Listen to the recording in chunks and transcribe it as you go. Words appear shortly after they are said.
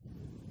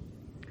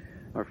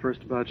Our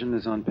first bhajan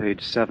is on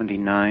page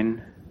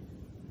 79.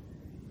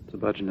 It's a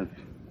bhajan of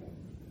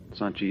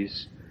Sant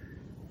Ji's.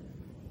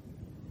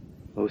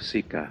 O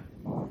Sika.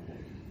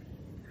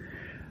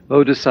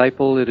 O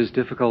disciple, it is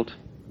difficult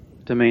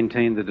to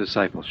maintain the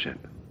discipleship.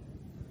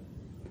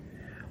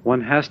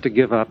 One has to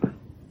give up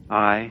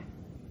I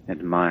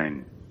and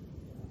mine.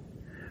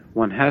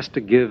 One has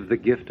to give the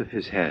gift of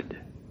his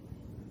head.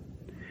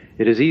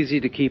 It is easy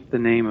to keep the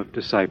name of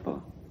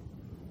disciple,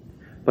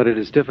 but it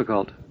is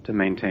difficult to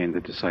maintain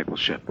the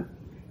discipleship.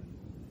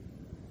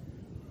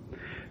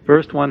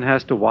 First, one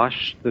has to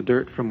wash the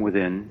dirt from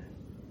within.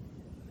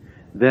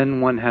 Then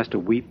one has to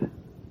weep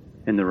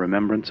in the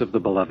remembrance of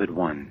the beloved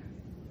one.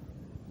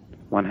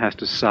 One has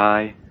to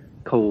sigh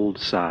cold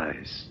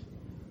sighs.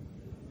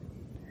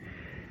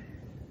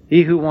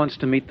 He who wants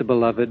to meet the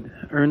beloved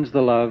earns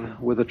the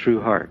love with a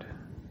true heart.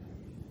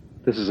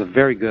 This is a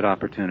very good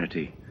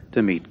opportunity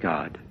to meet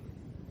God.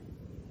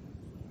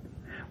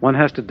 One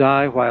has to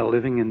die while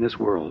living in this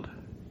world.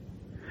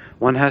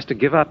 One has to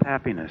give up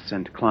happiness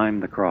and climb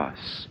the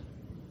cross.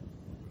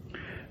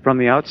 From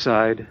the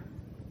outside,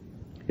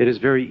 it is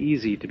very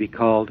easy to be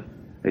called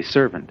a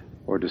servant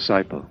or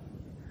disciple,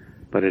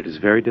 but it is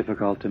very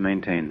difficult to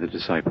maintain the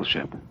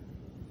discipleship.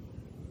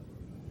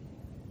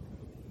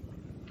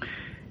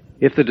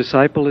 If the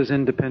disciple is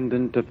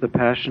independent of the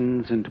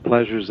passions and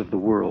pleasures of the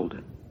world,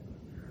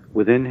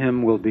 within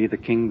him will be the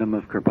kingdom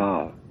of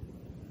Kripal.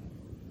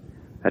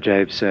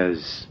 Ajaib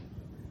says,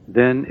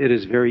 then it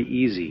is very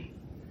easy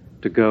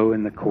to go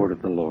in the court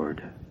of the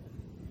Lord.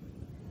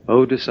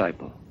 O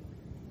disciple,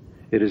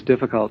 it is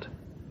difficult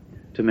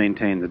to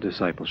maintain the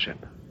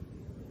discipleship.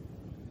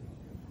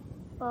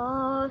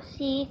 O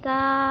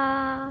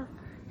Sika,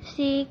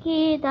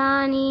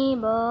 Sikidani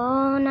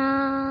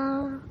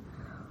Bona,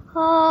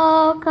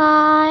 O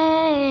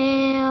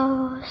Kae,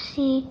 O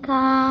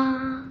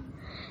Sika,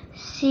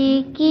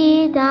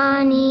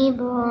 Sikidani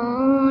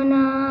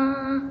Bona,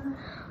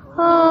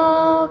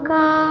 O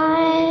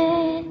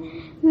Kae,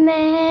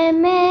 me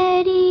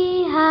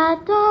meri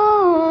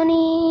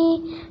hatoni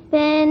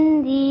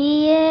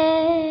pendiye,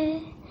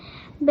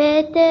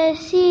 bete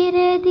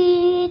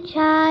sirdi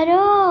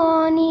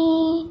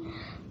charoni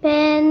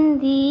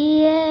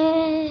pendiye,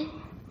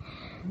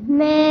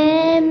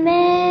 me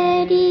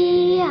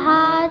meri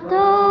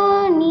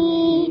hatoni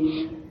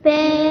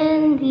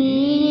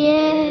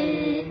pendiye,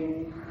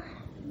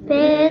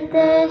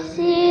 bete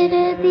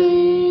sirdi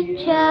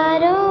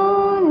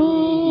charoni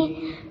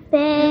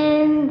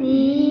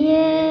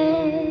pendiye,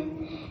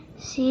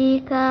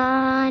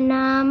 Sika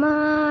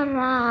nama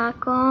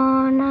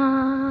rakona,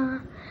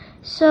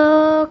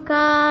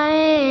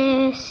 sokae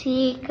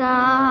Sika,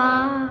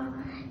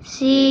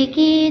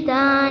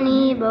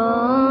 Sikidani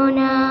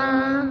Bona,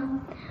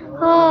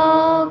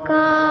 O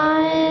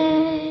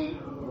kae,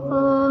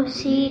 O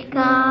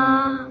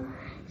Sika,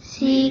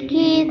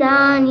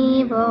 Sikidani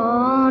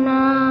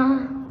Bona,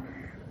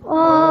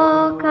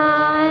 O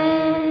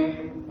kae,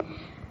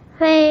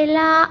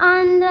 Vela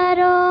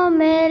andaro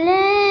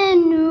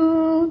melenu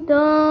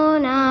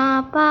dona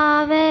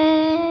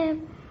pave,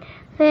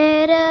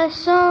 Vera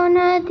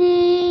sona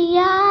di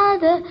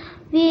yad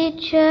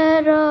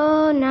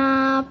vicharo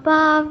na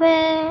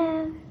pave,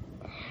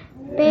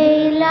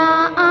 Vela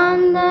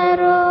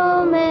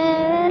andaro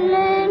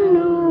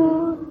melenu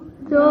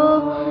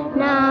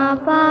dona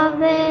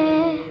pave,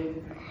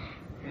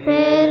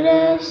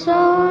 Vera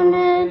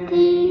sona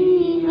di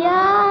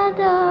yad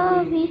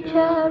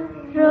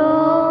vicharo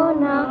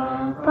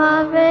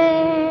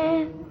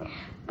pave,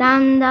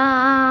 Danda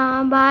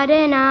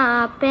barena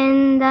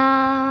penda,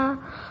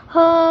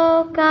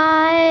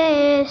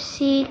 Hokae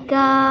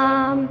Sika,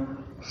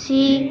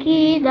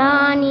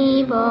 Sikidani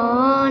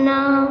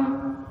Bona,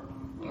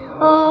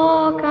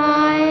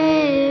 Hokae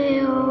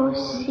O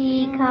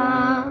Sika,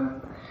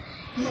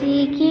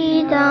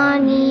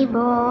 Sikidani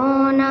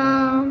Bona,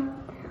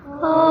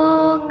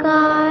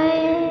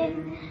 Hokae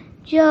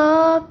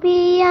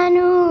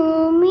Jopianu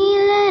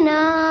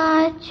Milana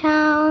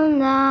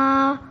Chaunda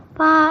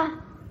Pa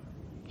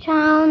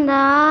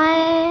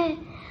Chaundae,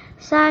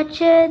 Sach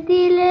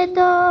dil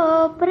to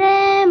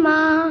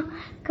prema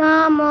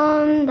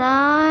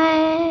kamondae,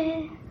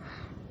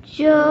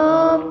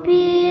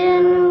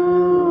 Jopianu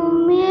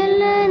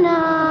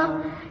milna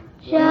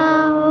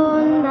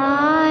chaundae,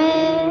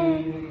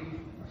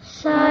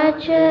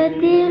 Sach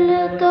dil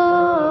to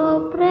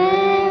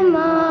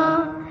prema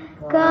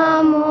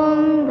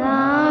kamondae,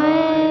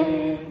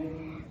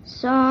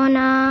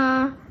 Sona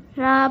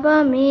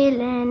raba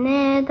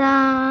milne da,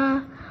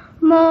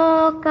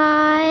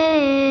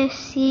 Mokae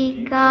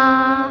Sika,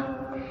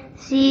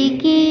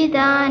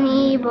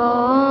 Sikidani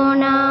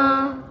Bona,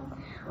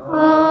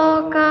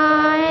 O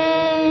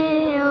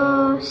Kae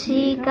O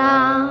Sika,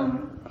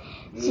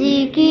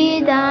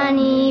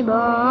 Sikidani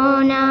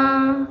Bona,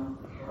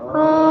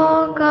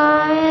 O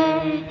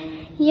Kae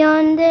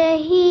Yonde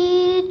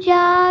hi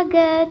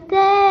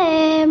jagate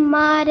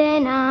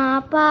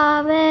marena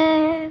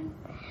pave,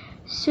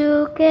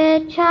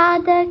 Suke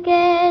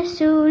chadake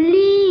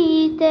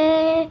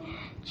sulite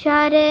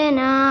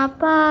charana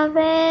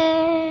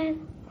pave.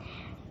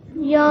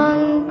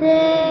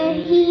 Yonde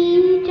hi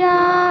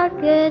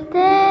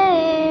jagate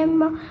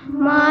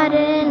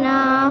marana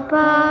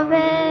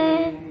pave.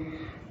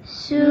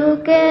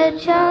 Suke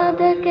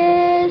chadake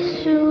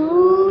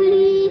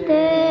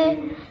sulite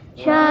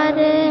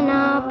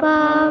charana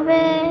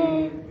pave.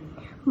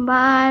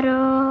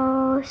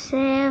 Baro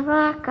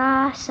sevaka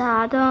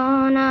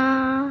sadhana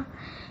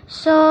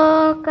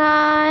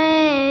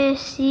sokae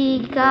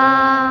sika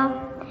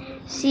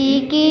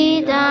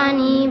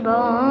sikidani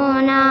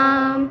bona.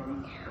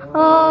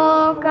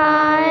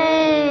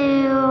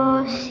 Okae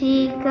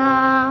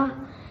osika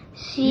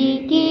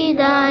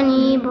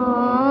sikidani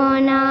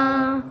bona.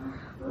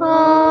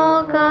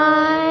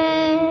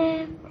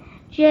 Okae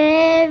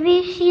je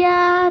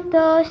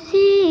vishyato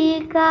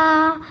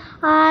sika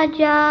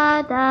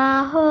ajada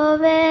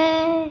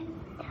hove.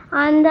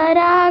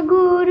 Andara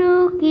guru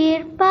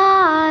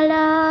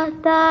kirpala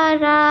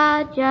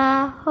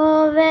taraja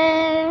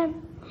hove.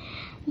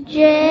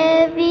 Je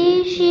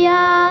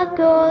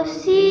vishyato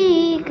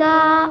sika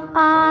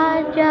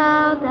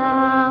ajada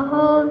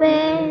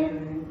hove.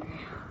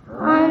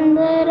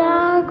 Andara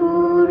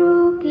guru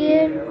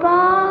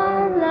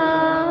kirpala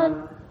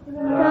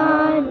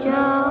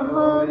raja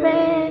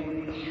hove.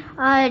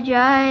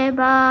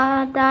 Ajaiba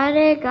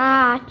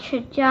dargach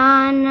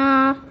jana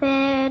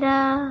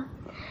fera.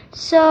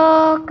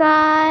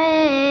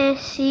 Sokae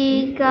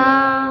sika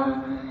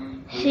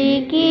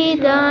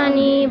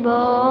sikidani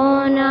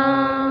bona.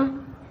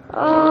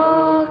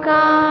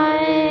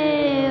 Okae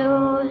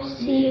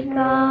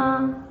osika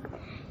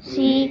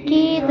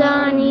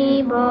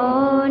sikidani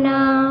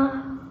bona.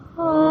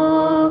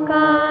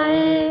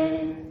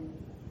 Okae.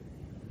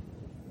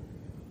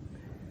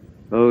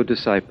 O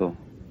disciple,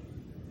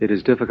 it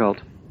is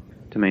difficult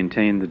to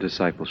maintain the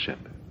discipleship.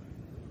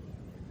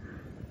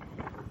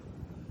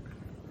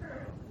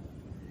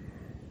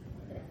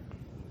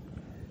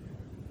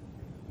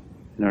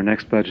 And our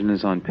next bhajan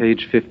is on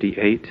page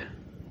 58.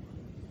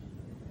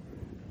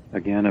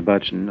 Again, a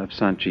bhajan of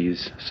Sant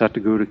Ji's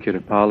Satguru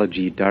Kirpala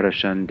Ji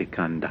Darshan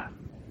Dikanda.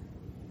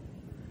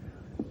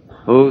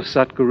 O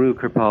Satguru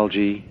Kirpal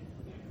Ji,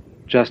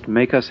 just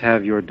make us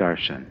have your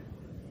darshan.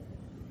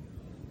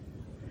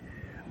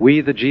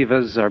 We, the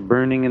jivas, are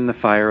burning in the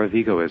fire of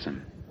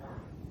egoism.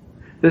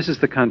 This is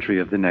the country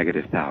of the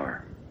negative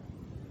power.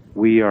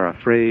 We are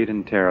afraid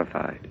and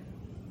terrified.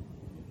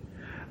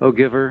 O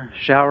Giver,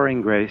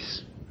 showering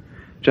grace,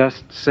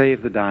 just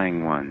save the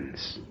dying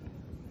ones.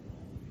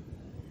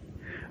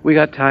 We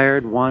got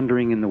tired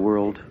wandering in the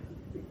world.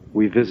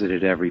 We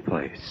visited every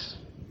place.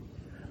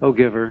 O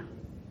Giver,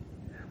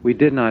 we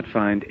did not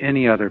find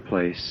any other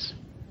place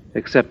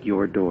except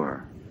your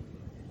door.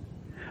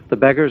 The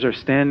beggars are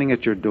standing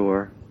at your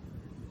door.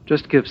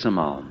 Just give some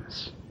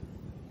alms.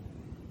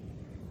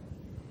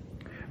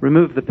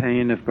 Remove the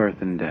pain of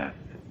birth and death.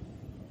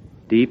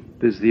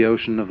 Deep is the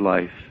ocean of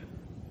life.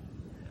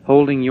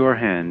 Holding your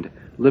hand,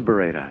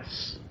 liberate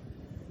us.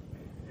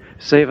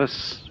 Save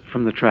us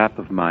from the trap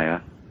of Maya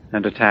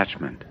and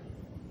attachment.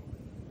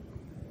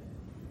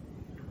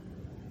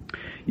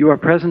 You are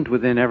present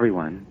within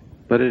everyone,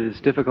 but it is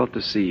difficult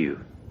to see you.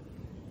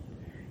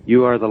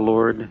 You are the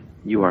Lord,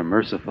 you are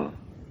merciful.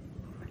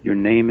 Your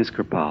name is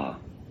Kirpal.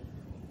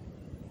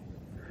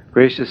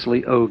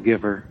 Graciously, O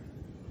Giver,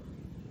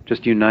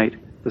 just unite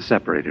the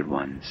separated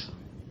ones.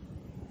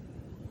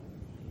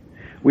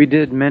 We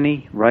did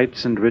many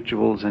rites and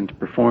rituals and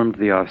performed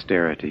the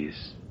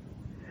austerities.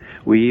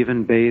 We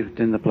even bathed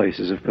in the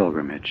places of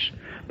pilgrimage,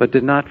 but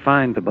did not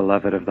find the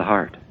beloved of the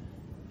heart.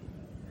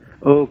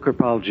 O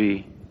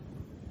Kirpalji,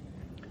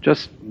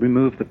 just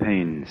remove the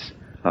pains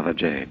of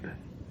Ajab.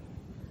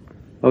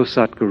 O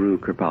Satguru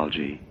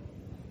Kirpalji,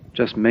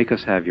 just make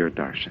us have your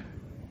darshan.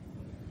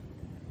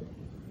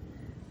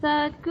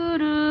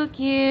 Satguru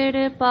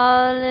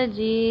Kirpal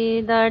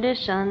Ji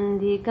darshan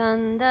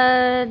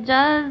dikanda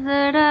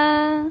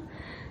jazra.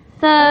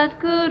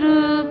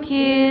 Satguru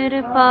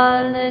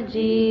Kirpal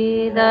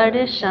Ji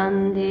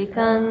darshan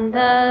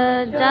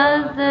dikanda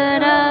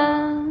jazra.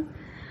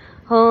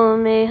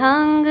 Home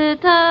hang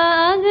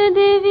tag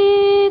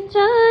devi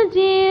cha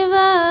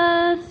jiva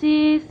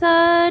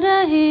sisa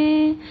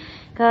rahe.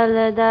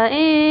 Kalda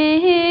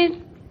eh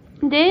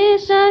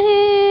desha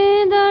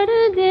he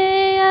darde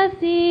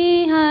asi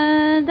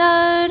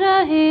hada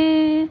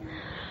rahe.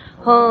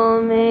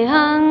 Home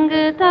hang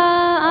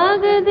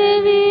tag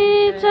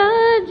devi cha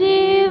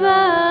jiva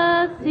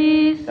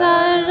sisa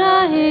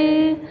rahe.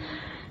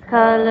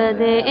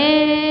 Kalde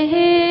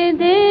eh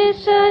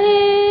desha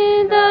he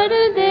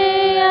darde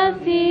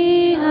asi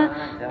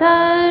hada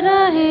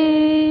rahe.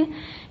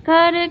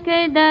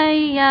 Karke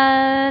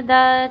daya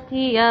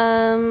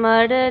datiya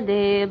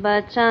marde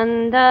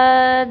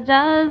bachanda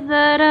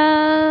jazara.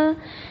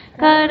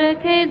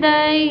 Karke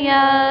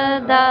daya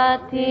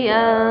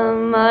datiya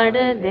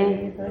marde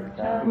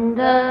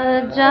bachanda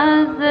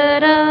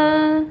jazara.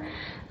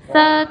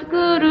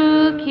 Satguru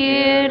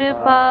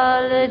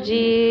Kirpal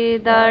Ji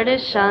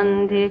darshan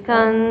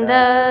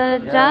dikanda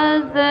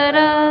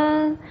jazara.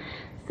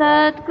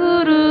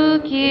 सद्गुरु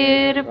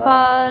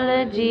कृपाल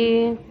जी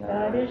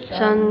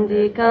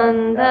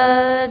चंदिकंद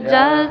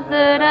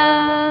जजरा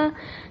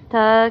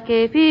ताके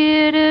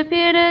फिर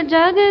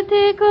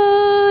जगते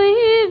कोई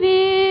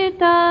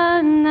बीता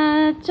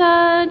न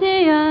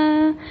चादिया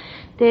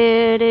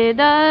तेरे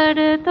दर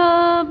तो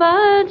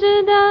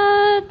बजदा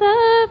ता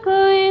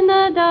कोई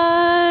न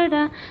दर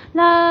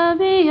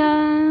लाभिया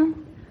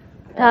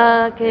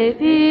ताके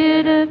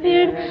फिर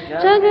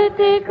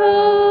जगते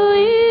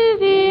कोई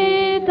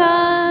बीता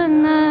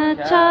न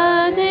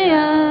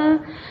चादिया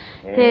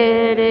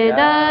तेरे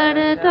दर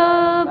तो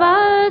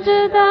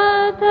बजदा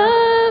ता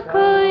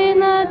कोई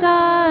न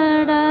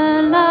दर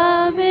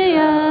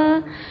लाभिया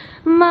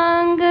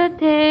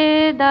मांगते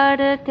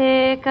दरते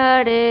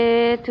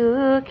करे तू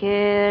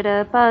खेर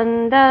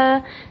पंद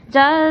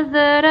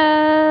जजरा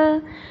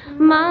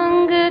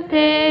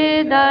मांगते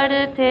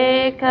दरते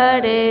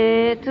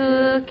करे तू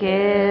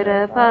खेर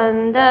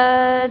पंद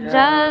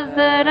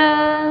जजरा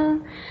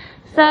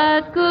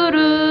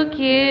सद्गुरु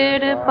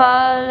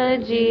कृपाल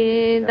जी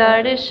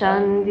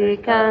दर्शन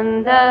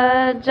दिखंद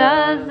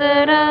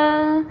जजरा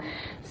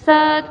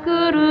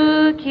सद्गुरु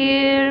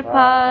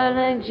कृपाल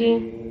जी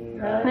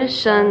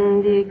दर्शन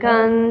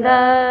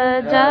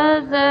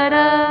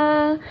जजरा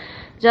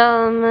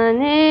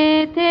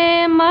जमने ते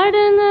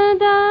मरण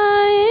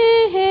दाए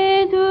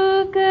है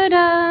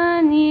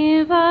दुकरानी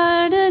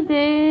वार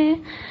दे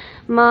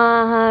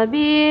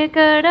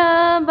महाबीकरा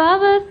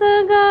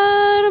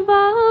भवसगार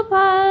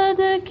बहुपाद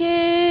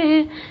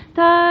के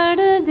ताड़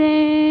दे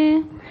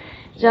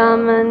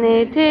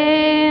जमने ते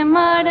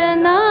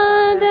मरण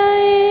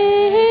दाए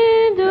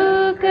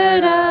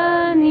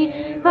दुकरानी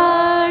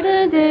वार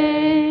दे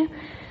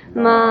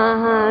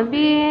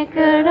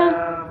महाबीकरा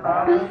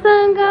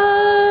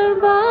संगार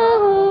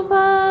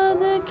बहुपाद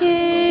के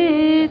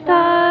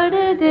ताड़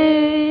दे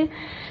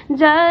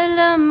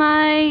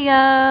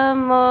जलमया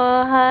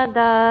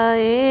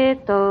मोहदाए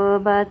तो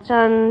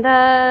बचंद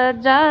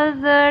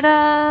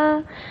जजरा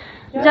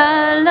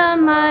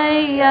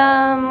जलमया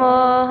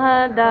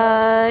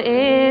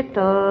मोहदाए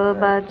तो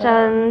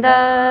बचंद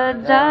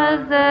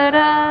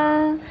जजरा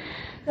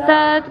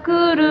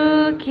सद्गुरु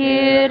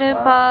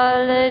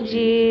कृपाल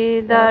जी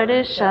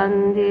दर्शन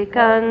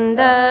दिखंद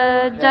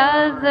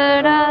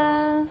जजरा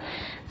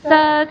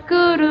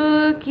सद्गुरु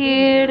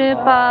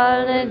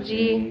कृपाल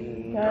जी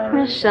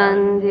दर्शन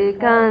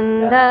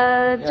दिखंद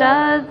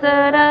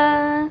जजरा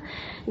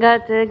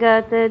गत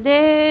गत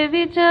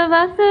देवी च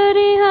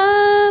वसरिहा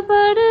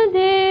पर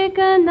देख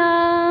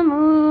नाम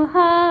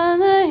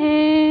हाल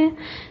है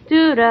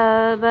तुरा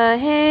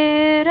बहे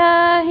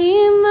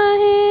राहिम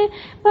है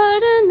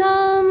पर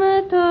नाम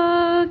तो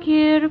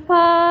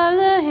कृपाल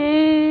है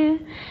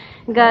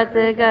गत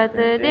गत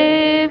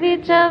देवी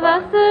च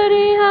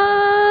वसरिहा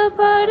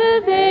पर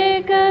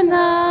देख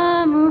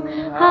नाम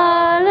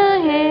हाल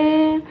है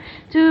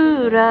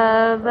तुरा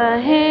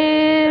बहे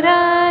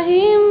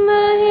राहिम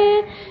है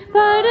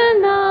पर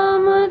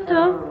नाम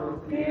तो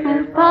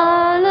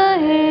कृपाल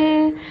है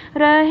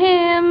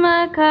रहे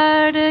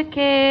मखड़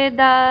के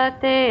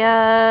दाते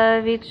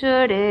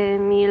विछुड़े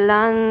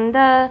मिलंद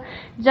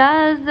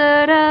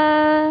जजरा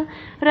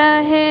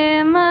रहे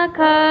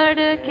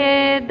मखड़ के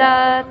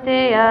दाते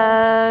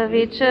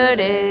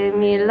विछुड़े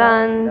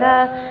मिलंद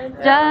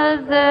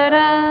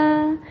जजरा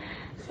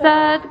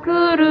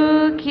सद्गुरु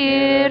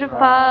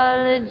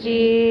कृपाल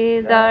जी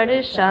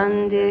दर्शन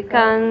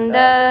दिखंद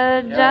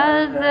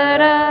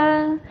जजरा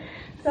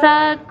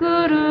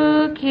सद्गुरु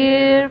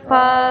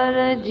कृपाल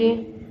जी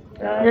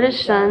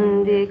दर्शन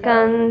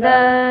दिखंद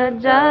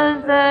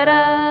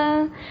जजरा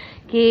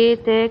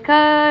कीते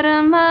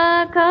कर्म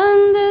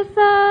कंद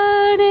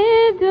सारे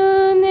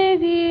दुने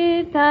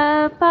भीता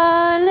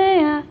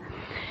पालया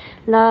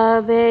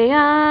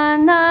लाभया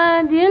ना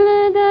दिल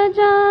द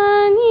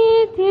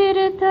जानी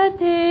तीर्थ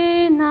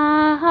थे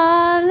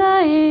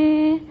नाहालाए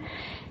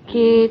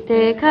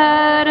कीते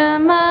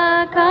कर्म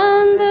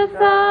कंद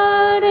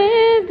सारे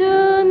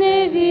दुने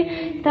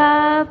भीता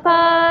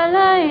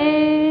पालये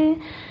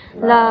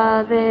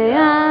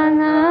लाभया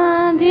ना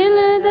दिल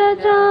द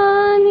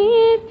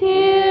जानी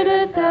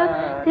तीर्थ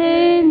थे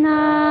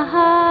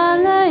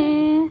नाहालाए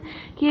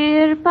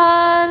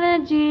कृपाल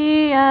जी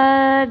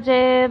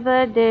जय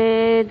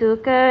बदे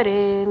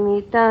दुकरे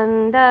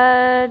मितंद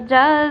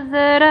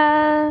जजरा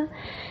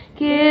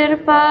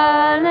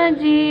कृपाल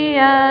जी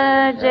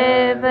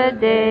जय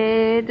बदे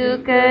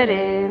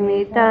दुकरे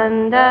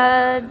मितंद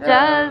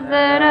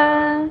जजरा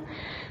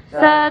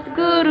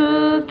सद्गुरु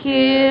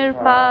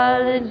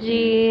कृपाल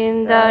जी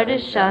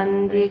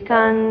दर्शन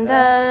दिखंद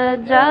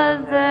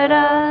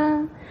जजरा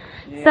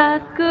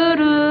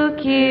सद्गुरु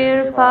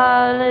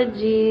कृपाल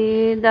जी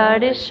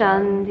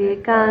दर्शन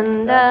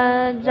दिखंद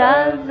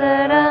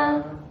जजरा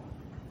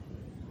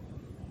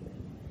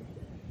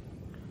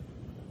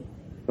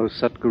O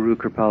Satguru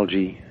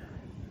Kripalji,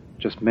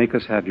 just make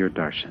us have your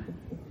darshan.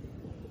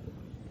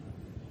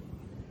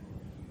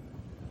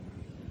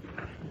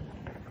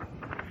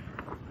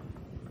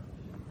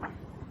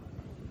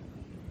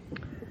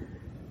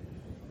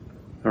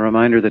 A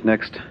reminder that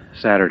next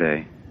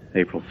Saturday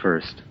April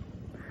 1st,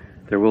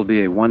 there will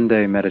be a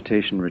one-day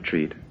meditation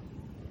retreat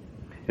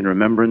in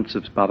remembrance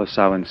of Baba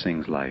Sawan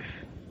Singh's life.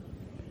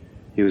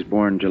 He was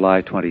born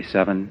July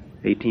 27,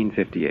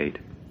 1858,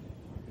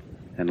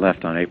 and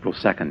left on April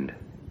 2nd,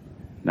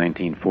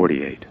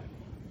 1948.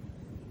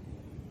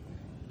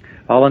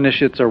 All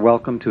initiates are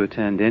welcome to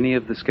attend any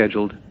of the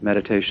scheduled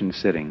meditation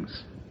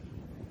sittings.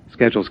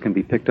 Schedules can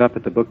be picked up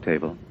at the book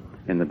table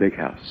in the big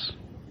house.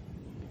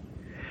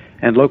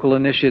 And local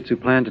initiates who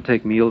plan to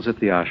take meals at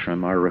the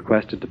ashram are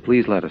requested to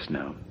please let us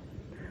know.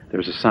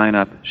 There's a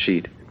sign-up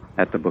sheet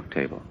at the book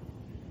table.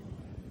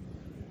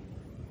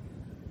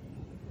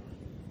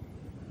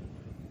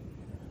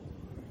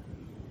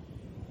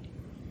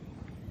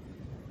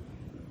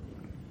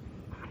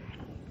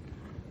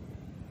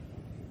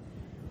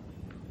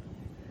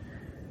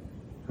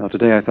 Well,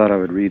 today I thought I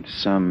would read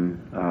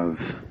some of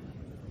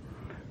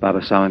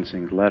Baba Sawan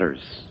Singh's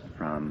letters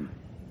from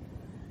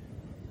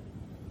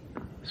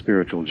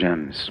Spiritual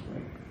Gems.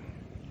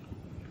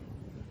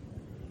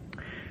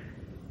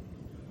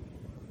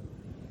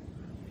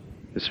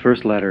 This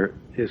first letter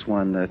is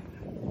one that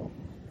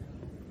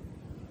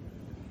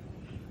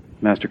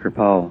Master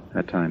Kirpal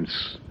at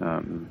times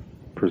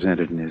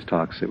presented in his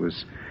talks. It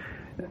was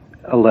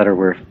a letter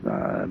where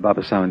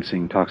Baba Sawan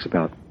Singh talks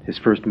about his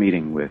first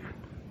meeting with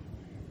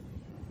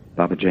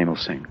Baba Jamal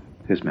Singh,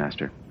 his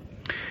master.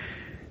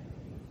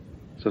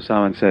 So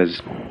Sawan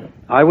says,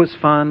 I was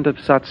fond of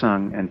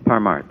satsang and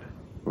parmarth,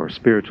 or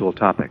spiritual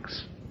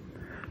topics,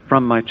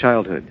 from my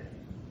childhood.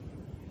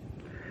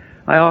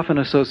 I often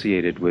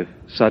associated with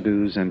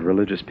sadhus and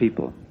religious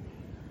people,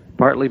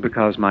 partly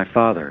because my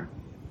father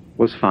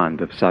was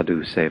fond of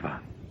sadhu seva.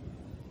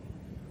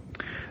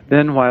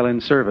 Then, while in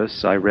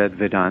service, I read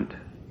Vedant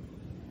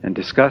and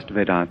discussed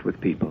Vedant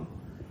with people,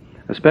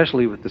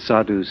 especially with the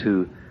sadhus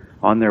who,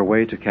 on their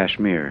way to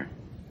Kashmir,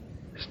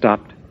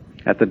 stopped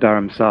at the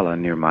Dharamsala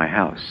near my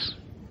house.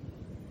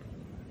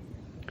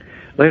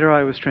 Later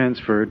I was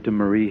transferred to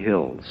Marie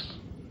Hills.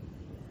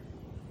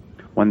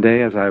 One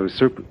day as I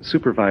was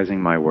supervising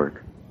my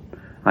work,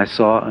 I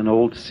saw an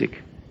old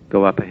Sikh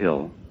go up a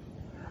hill,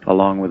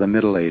 along with a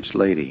middle-aged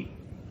lady.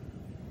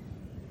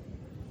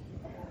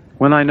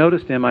 When I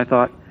noticed him, I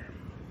thought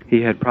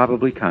he had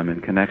probably come in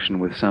connection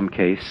with some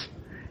case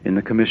in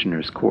the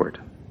commissioner's court.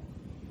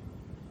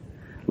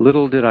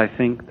 Little did I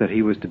think that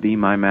he was to be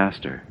my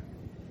master.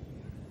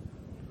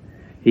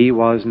 He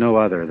was no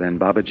other than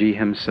Babaji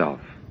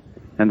himself,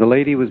 and the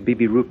lady was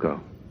Bibi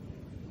Ruko.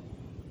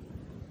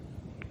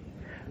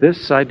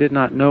 This I did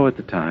not know at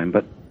the time,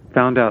 but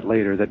found out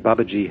later that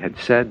Babaji had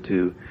said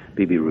to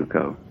Bibi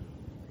Ruko,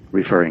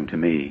 referring to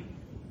me,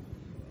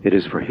 "It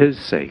is for his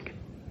sake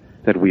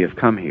that we have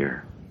come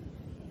here."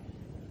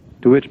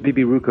 To which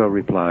Bibi Ruko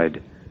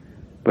replied,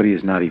 "But he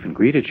has not even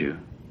greeted you."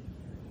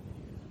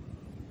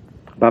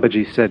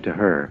 Babaji said to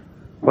her,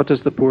 "What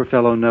does the poor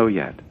fellow know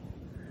yet?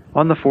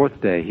 On the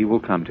 4th day he will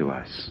come to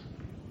us."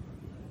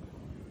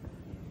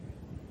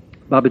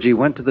 Babaji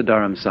went to the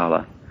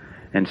Dharamsala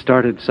and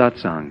started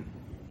satsang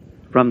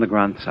from the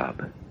Granth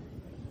Sahib.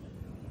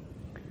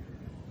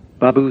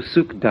 Babu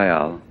Sukh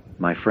Dayal,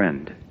 my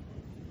friend,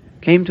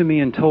 came to me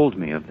and told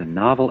me of the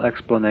novel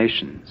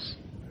explanations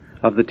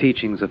of the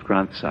teachings of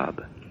Granth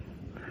Sahib,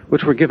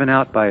 which were given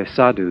out by a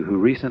sadhu who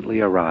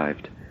recently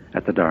arrived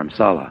at the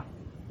Dharamsala.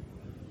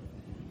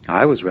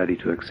 I was ready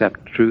to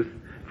accept truth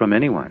from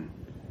anyone,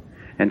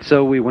 and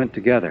so we went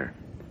together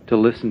to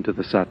listen to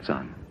the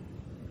satsang.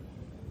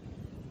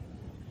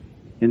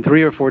 In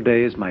 3 or 4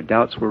 days, my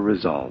doubts were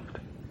resolved,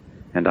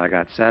 and I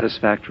got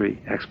satisfactory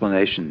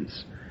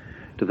explanations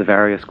to the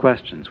various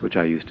questions which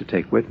I used to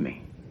take with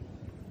me.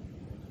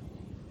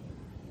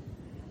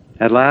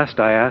 At last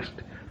I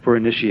asked for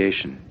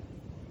initiation,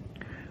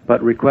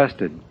 but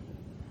requested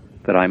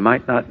that I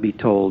might not be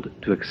told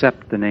to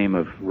accept the name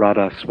of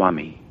Radha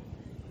Swami,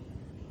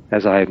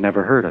 as I had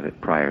never heard of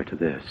it prior to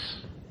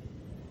this.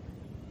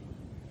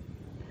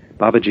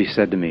 Babaji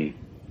said to me,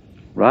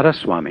 "Radha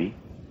Swami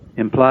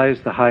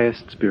implies the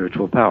highest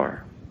spiritual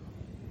power.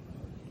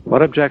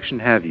 What objection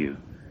have you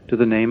to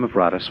the name of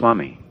Radha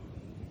Swami?"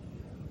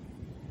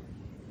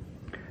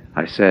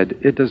 I said,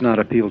 "It does not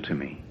appeal to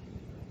me."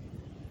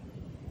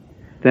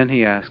 Then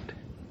he asked,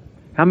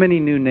 "How many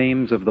new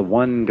names of the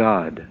one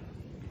God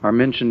are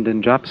mentioned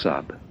in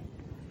Japsab?"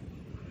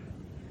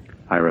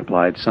 I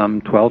replied,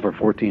 "Some 12 or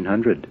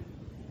 1400.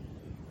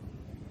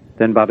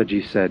 Then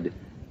Babaji said,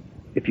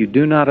 "If you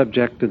do not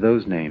object to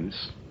those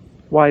names,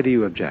 why do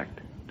you object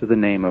to the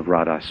name of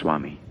Radha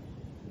Swami?"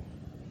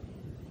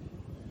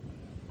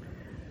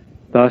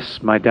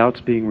 Thus, my doubts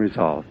being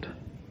resolved,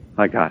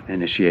 I got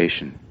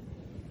initiation.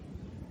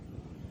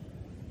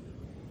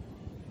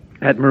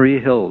 At Marie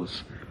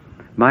Hills,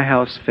 my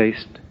house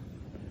faced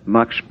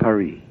Maksh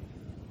Pari,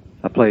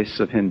 a place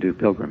of Hindu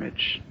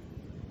pilgrimage.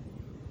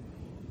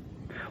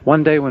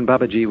 One day when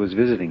Babaji was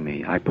visiting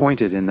me, I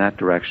pointed in that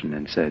direction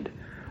and said,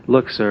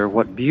 "Look, sir,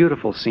 what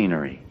beautiful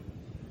scenery."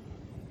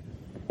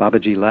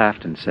 Babaji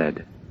laughed and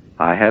said,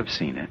 "I have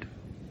seen it,"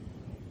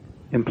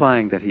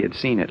 implying that he had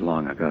seen it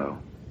long ago.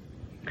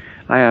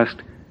 I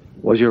asked,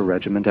 "Was your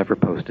regiment ever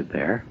posted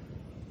there?"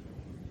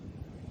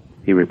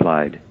 He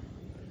replied,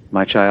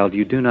 "My child,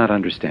 you do not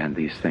understand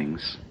these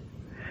things.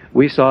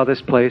 We saw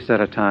this place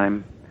at a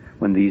time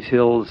when these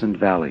hills and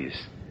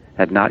valleys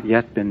had not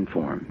yet been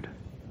formed."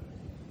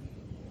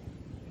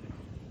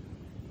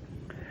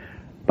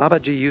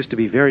 Babaji used to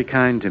be very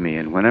kind to me,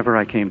 and whenever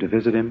I came to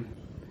visit him,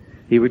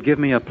 he would give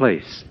me a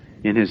place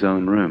in his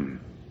own room.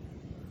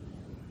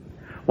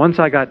 Once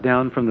I got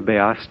down from the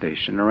Beas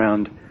station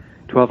around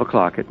 12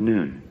 o'clock at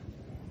noon.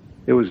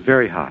 It was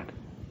very hot,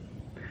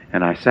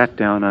 and I sat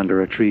down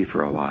under a tree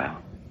for a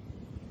while.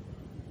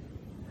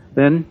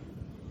 Then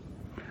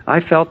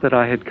I felt that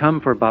I had come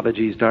for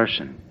Babaji's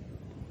darshan,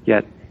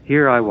 yet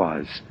here I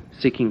was,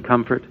 seeking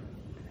comfort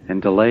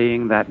and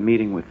delaying that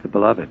meeting with the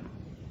beloved.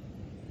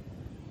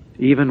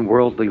 Even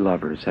worldly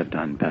lovers have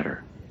done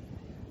better.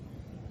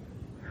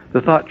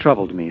 The thought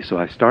troubled me, so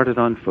I started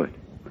on foot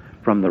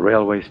from the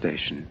railway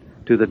station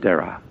to the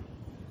Dera.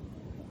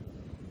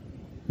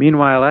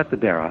 Meanwhile, at the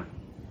Dera,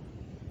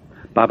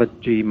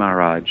 Babaji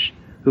Maharaj,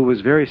 who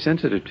was very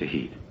sensitive to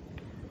heat,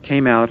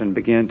 came out and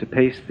began to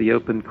pace the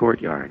open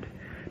courtyard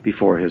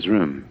before his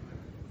room.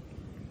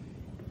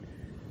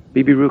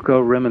 Bibi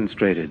Ruko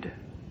remonstrated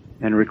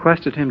and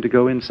requested him to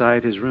go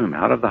inside his room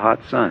out of the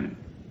hot sun,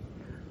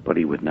 but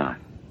he would not.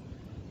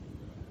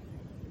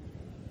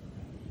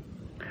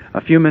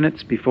 A few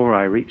minutes before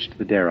I reached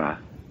the Dera,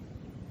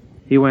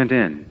 he went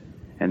in,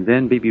 and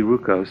then Bibi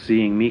Ruko,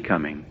 seeing me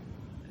coming,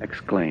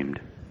 exclaimed,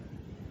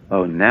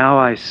 "Oh, now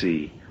I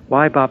see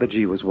why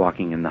Babaji was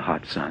walking in the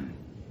hot sun."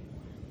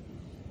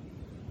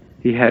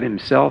 He had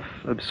himself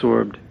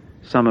absorbed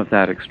some of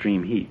that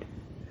extreme heat,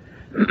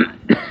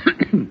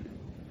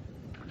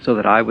 so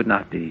that I would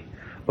not be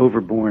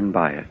overborne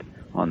by it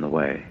on the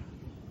way.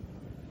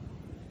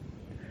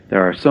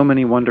 There are so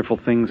many wonderful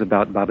things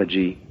about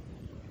Babaji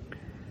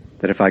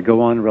that if I go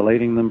on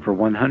relating them for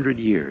 100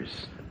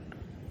 years,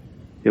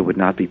 it would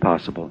not be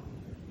possible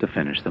to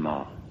finish them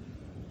all.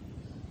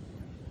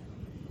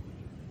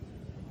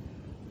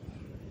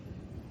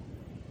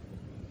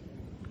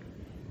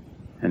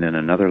 And in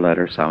another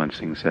letter, Sawan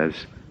Singh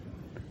says,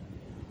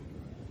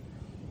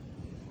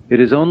 "It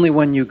is only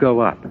when you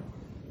go up,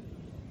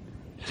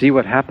 see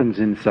what happens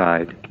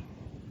inside,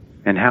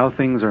 and how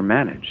things are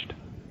managed,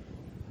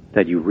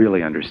 that you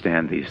really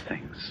understand these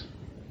things.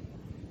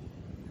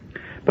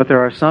 But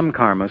there are some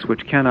karmas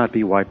which cannot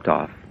be wiped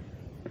off,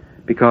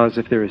 because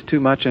if there is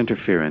too much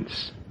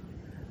interference,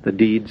 the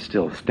deed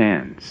still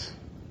stands."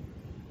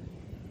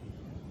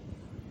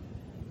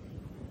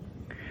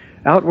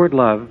 Outward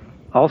love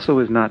also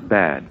is not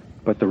bad,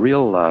 but the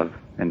real love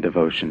and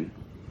devotion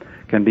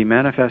can be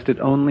manifested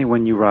only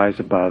when you rise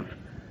above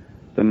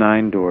the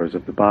 9 doors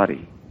of the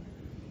body.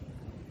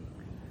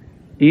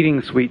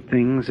 Eating sweet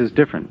things is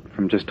different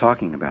from just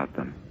talking about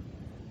them.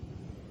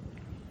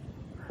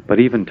 But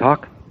even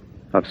talk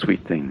of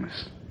sweet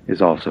things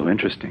is also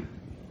interesting.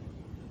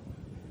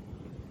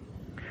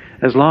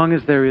 As long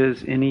as there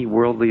is any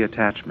worldly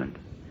attachment,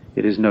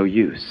 it is no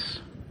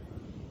use.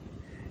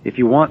 If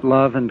you want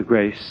love and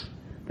grace,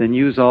 then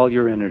use all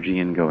your energy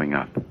in going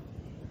up.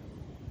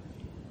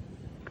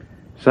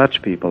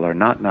 Such people are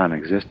not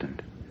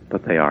non-existent,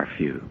 but they are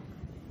few.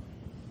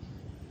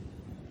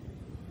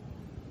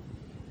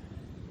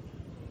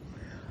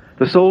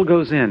 The soul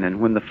goes in, and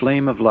when the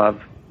flame of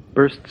love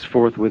bursts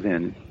forth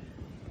within,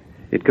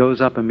 it goes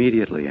up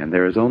immediately, and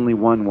there is only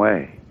one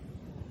way.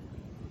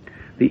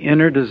 The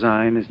inner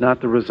design is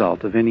not the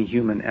result of any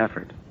human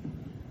effort.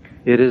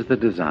 It is the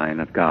design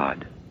of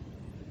God.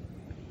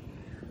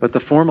 But the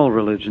formal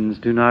religions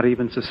do not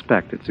even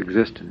suspect its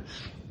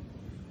existence.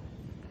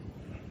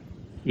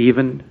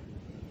 Even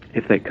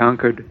if they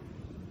conquered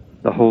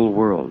the whole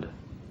world,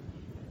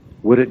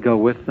 would it go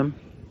with them?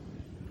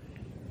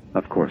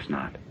 Of course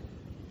not.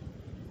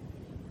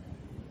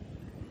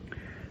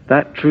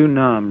 That true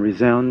Nam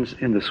resounds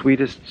in the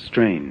sweetest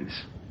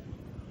strains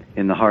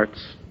in the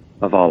hearts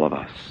of all of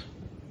us.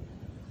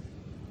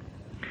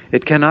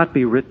 It cannot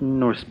be written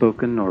nor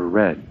spoken or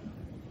read.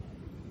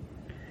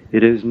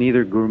 It is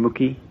neither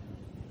Gurmukhi,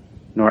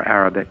 nor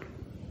Arabic,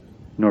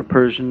 nor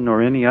Persian,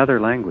 nor any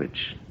other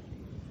language.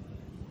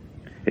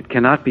 It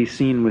cannot be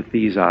seen with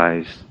these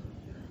eyes,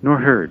 nor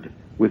heard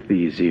with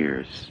these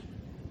ears.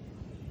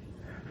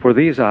 For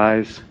these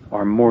eyes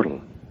are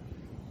mortal,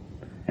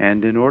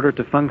 and in order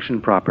to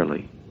function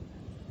properly,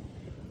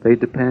 they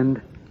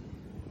depend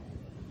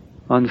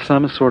on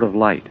some sort of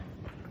light,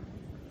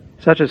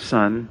 such as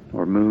sun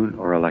or moon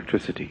or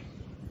electricity.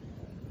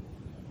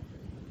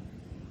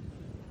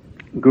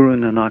 Guru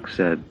Nanak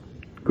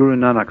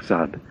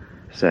Sahib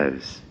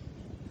says,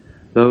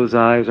 "Those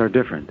eyes are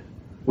different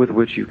with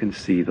which you can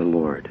see the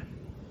Lord,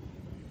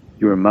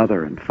 your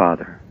mother and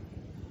father.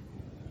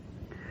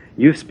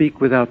 You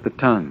speak without the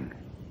tongue,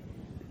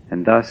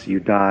 and thus you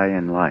die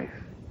in life.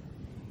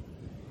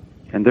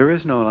 And there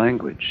is no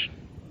language.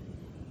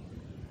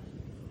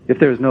 If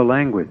there is no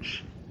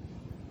language,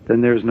 then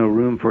there is no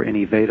room for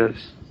any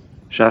Vedas,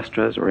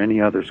 Shastras, or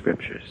any other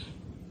scriptures."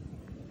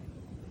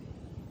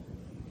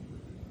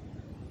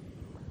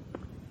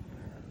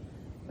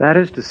 That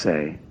is to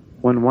say,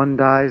 when one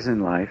dies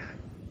in life,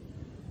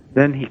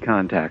 then he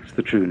contacts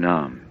the true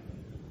Nam.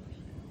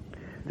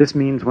 This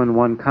means when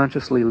one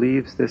consciously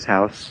leaves this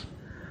house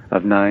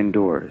of 9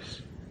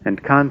 doors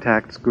and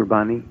contacts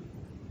Gurbani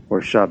or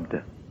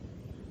Shabda.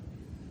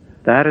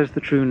 That is the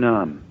true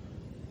Nam,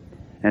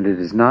 and it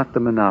is not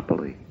the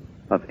monopoly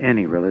of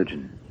any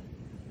religion.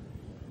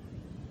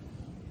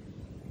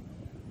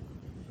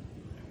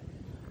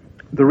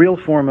 The real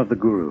form of the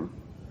Guru,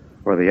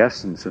 or the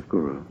essence of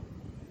Guru,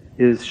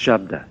 is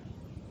Shabda.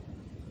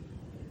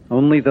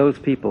 Only those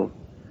people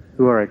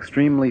who are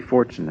extremely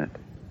fortunate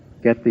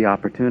get the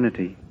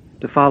opportunity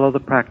to follow the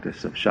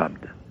practice of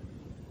Shabda.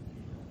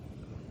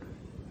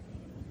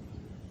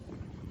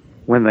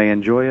 When they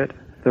enjoy it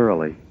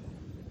thoroughly,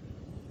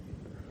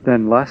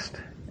 then lust,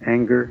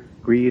 anger,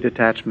 greed,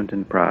 attachment,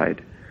 and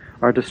pride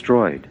are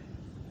destroyed.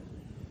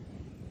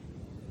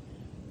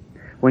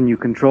 When you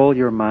control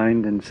your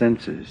mind and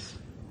senses,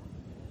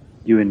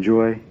 you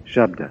enjoy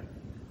Shabda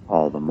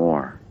all the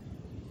more.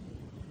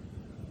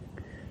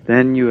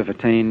 Then you have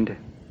attained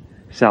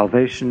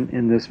salvation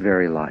in this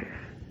very life.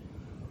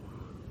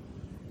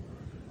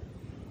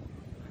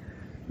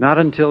 Not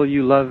until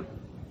you love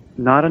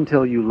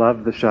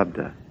the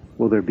Shabda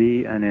will there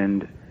be an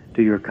end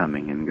to your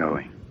coming and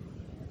going.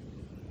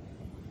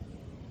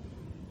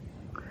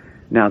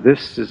 Now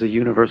this is a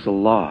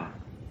universal law,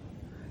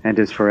 and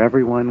is for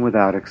everyone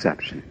without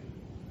exception.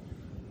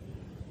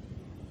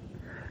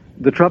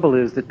 The trouble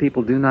is that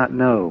people do not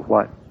know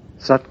what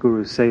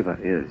Satguru Seva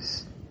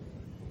is.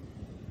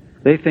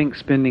 They think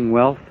spending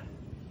wealth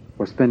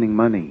or spending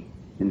money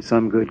in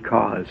some good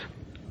cause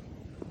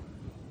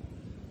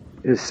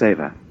is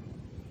Seva.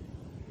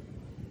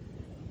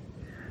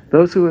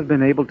 Those who have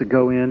been able to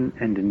go in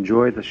and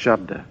enjoy the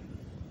Shabda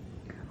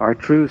are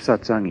true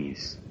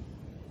Satsangis,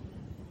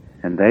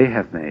 and they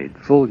have made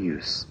full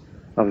use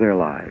of their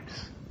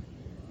lives.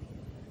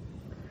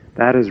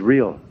 That is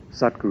real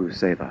Satguru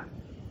Seva.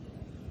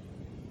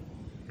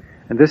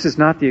 And this is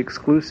not the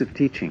exclusive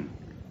teaching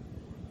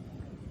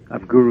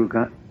of Guru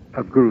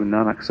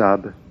Nanak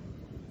Sahib,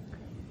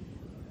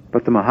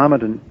 but the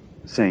Mohammedan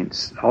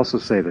saints also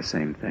say the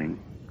same thing.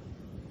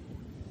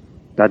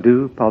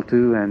 Dadu,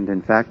 Paltu, and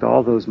in fact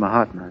all those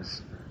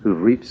Mahatmas who've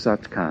reached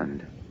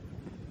Sachkhand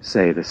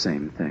say the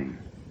same thing.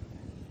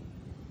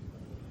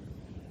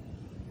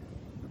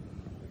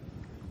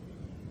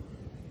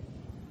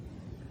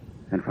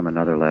 And from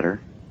another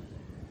letter,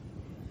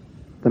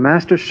 the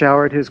Master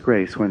showered his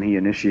grace when he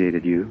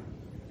initiated you.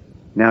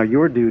 Now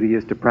your duty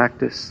is to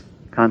practice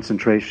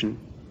concentration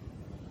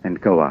and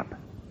go up.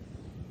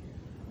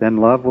 Then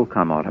love will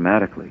come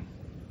automatically.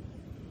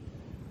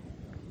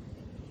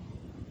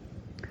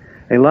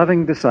 A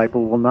loving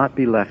disciple will not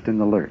be left in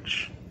the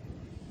lurch.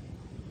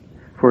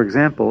 For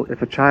example,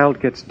 if a child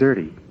gets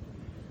dirty,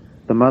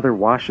 the mother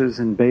washes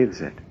and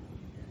bathes it,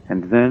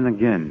 and then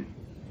again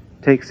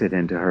takes it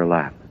into her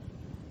lap.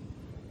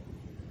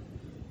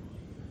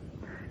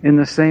 In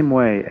the same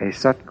way, a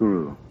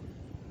Satguru,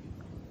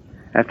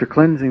 after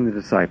cleansing the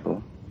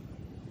disciple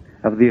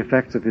of the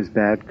effects of his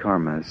bad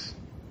karmas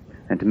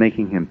and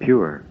making him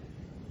pure,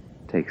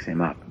 takes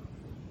him up.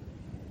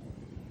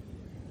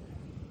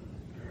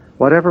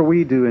 Whatever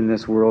we do in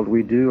this world,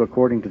 we do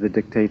according to the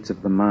dictates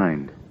of the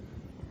mind,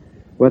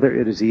 whether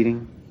it is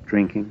eating,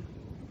 drinking,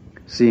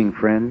 seeing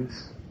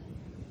friends,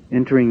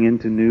 entering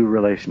into new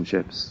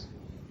relationships.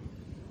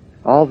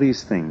 All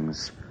these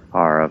things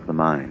are of the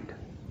mind.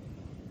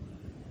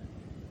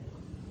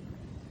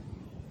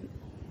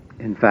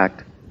 In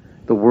fact,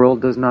 the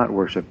world does not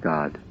worship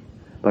God,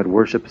 but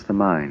worships the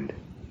mind,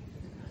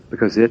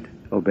 because it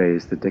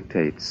obeys the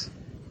dictates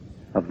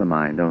of the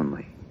mind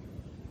only.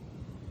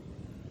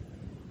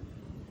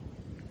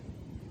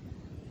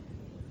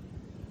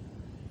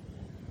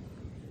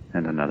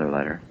 And another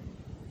letter.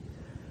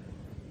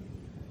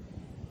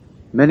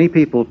 Many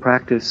people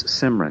practice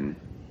Simran,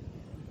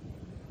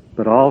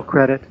 but all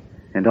credit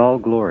and all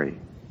glory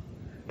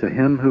to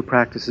him who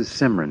practices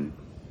Simran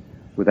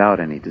without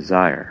any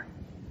desire.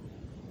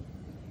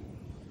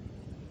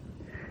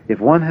 If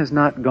one has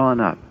not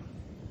gone up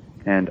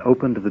and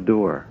opened the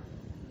door,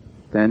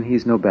 then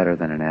he's no better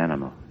than an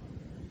animal.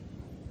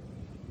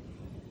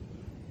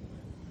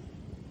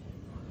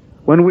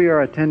 When we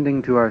are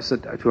attending to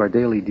our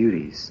daily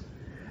duties,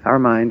 our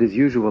mind is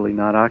usually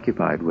not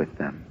occupied with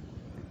them,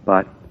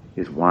 but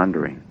is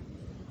wandering.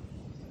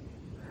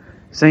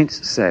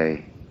 Saints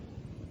say,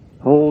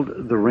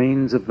 hold the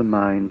reins of the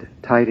mind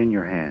tight in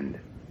your hand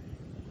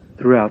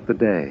throughout the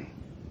day.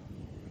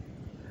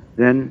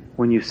 Then,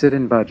 when you sit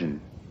in bhajan,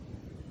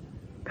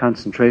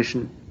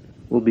 concentration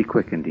will be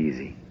quick and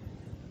easy.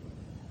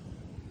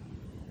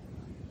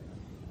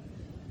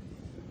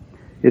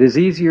 It is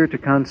easier to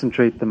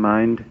concentrate the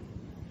mind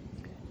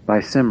by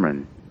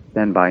Simran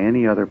than by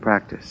any other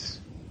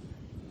practice.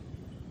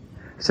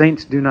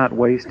 Saints do not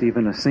waste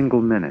even a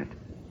single minute,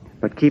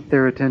 but keep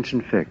their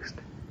attention fixed,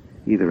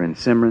 either in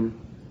Simran,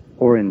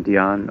 or in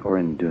Dhyan, or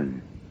in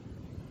Dun.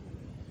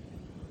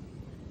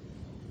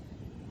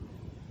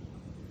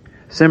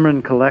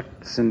 Simran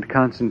collects and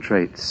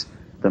concentrates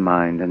the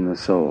mind and the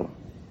soul.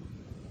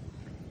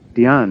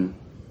 Dhyan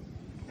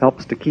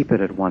helps to keep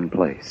it at one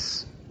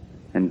place,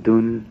 and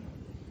Dhun,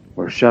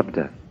 or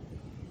Shabda,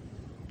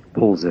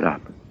 pulls it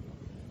up.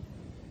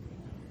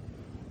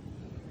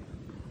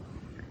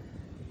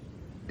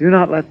 Do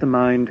not let the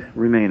mind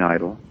remain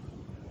idle.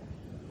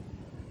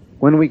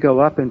 When we go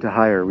up into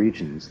higher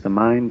regions, the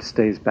mind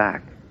stays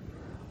back.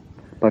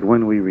 But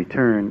when we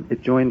return,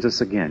 it joins us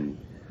again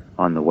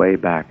on the way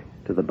back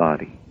to the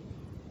body.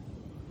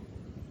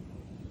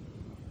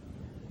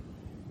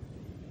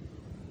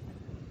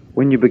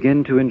 When you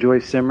begin to enjoy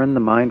Simran, the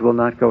mind will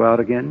not go out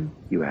again,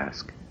 you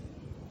ask.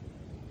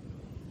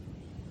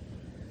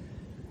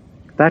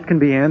 That can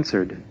be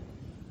answered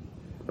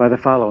by the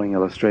following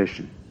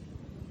illustration.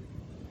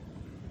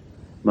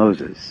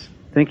 Moses,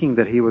 thinking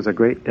that he was a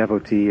great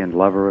devotee and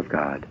lover of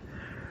God,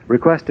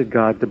 requested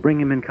God to bring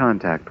him in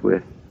contact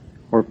with,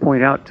 or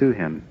point out to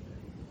him,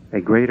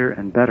 a greater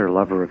and better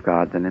lover of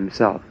God than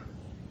himself.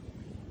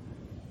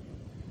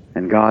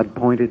 And God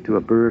pointed to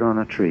a bird on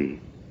a tree,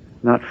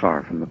 not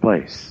far from the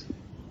place.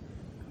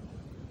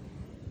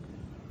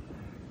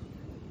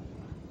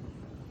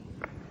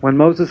 When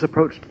Moses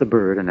approached the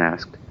bird and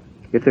asked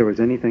if there was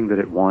anything that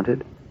it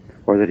wanted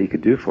or that he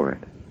could do for it,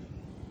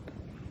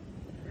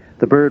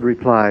 the bird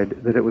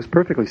replied that it was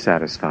perfectly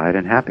satisfied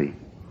and happy,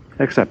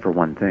 except for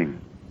one thing.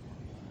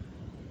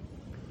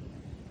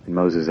 And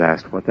Moses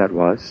asked what that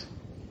was,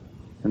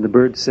 and the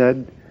bird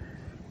said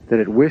that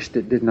it wished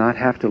it did not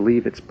have to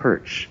leave its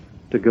perch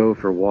to go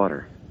for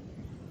water.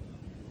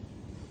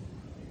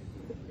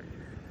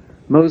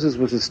 Moses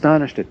was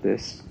astonished at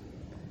this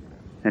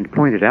and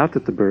pointed out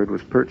that the bird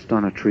was perched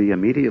on a tree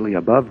immediately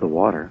above the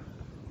water.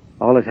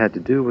 All it had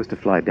to do was to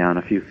fly down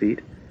a few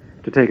feet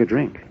to take a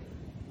drink.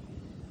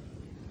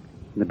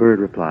 And the bird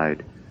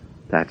replied,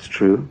 "That's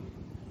true,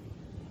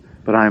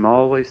 but I am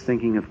always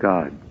thinking of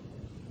God,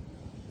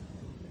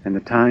 and the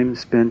time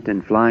spent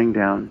in flying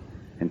down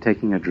and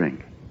taking a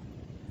drink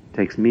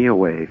takes me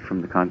away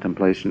from the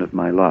contemplation of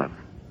my love,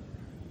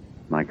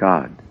 my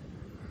God,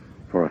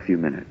 for a few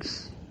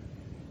minutes.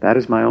 That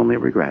is my only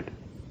regret."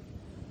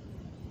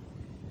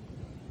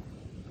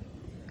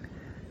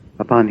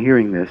 Upon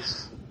hearing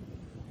this,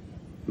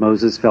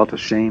 Moses felt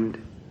ashamed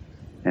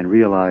and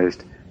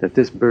realized that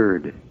this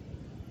bird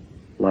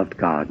loved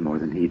God more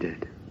than he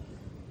did.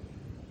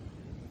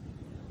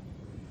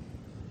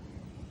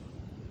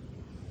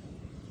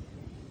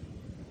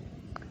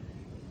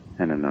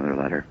 And another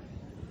letter.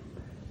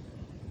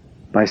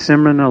 By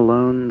Simran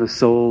alone, the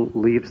soul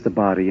leaves the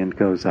body and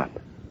goes up.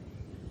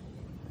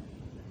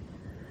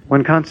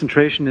 When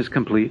concentration is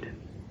complete,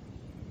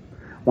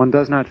 one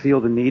does not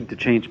feel the need to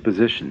change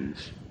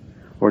positions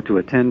or to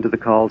attend to the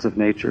calls of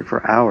nature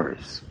for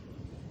hours.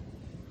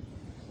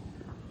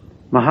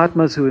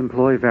 Mahatmas who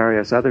employ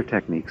various other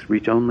techniques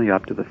reach only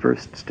up to the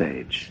first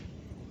stage.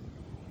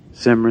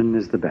 Simran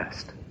is the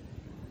best.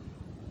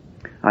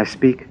 I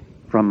speak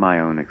from my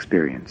own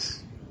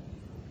experience.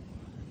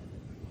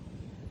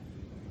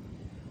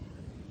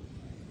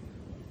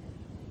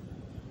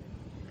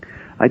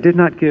 I did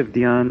not give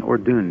Dhyan or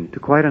Dhun to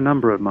quite a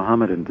number of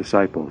Mohammedan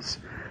disciples,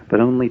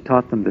 but only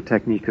taught them the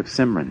technique of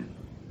Simran.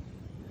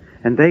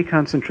 And they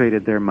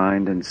concentrated their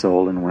mind and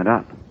soul and went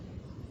up.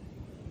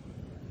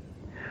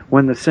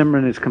 When the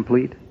Simran is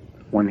complete,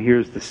 one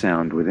hears the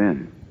sound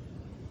within.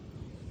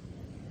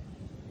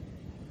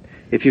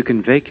 If you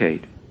can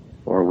vacate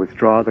or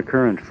withdraw the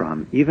current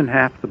from even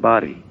half the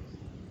body,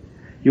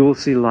 you will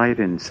see light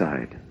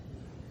inside.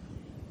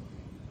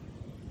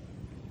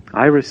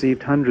 I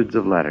received hundreds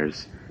of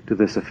letters to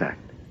this effect.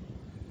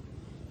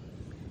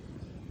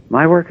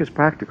 My work is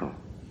practical.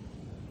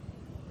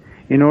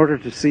 In order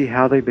to see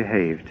how they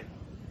behaved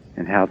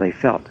and how they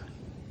felt,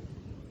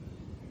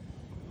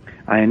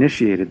 I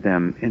initiated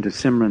them into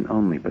Simran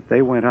only, but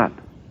they went up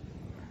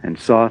and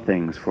saw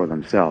things for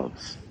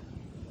themselves.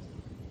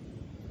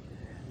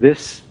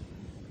 This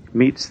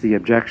meets the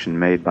objection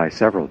made by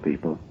several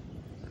people,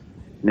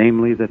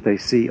 namely that they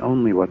see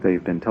only what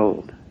they've been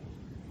told.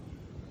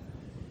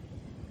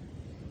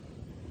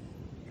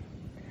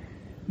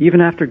 Even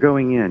after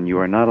going in, you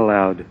are not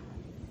allowed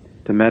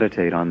to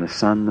meditate on the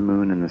sun, the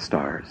moon, and the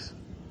stars.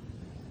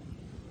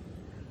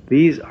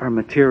 These are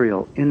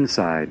material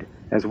inside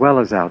as well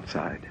as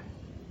outside.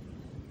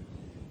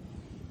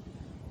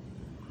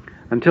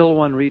 Until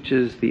one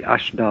reaches the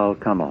Ashdal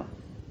Kamal,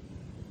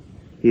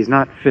 he is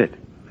not fit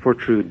for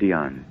true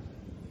dhyan,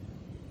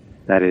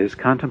 that is,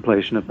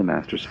 contemplation of the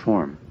Master's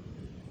form.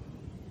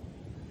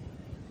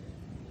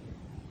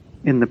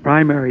 In the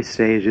primary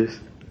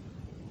stages,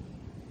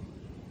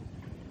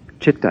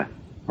 chitta,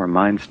 or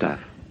mind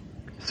stuff,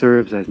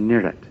 serves as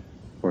nirat,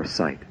 or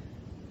sight.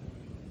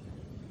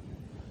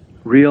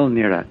 Real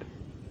nirat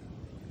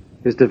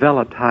is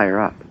developed higher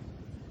up.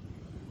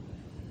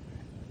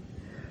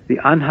 The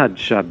anhad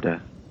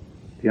shabda,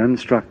 the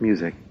unstruck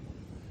music,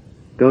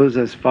 goes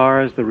as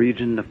far as the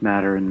region of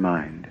matter and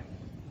mind.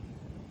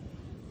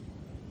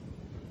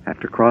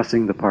 After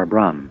crossing the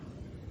parbrahm,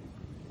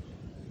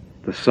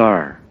 the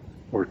sar,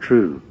 or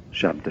true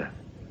shabda,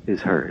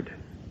 is heard.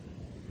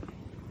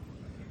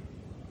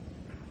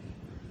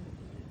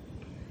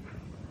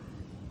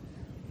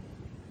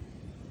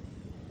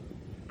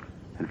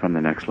 And from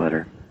the next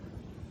letter,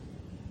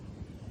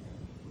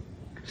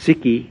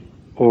 Sikhi,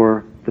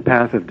 or the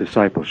path of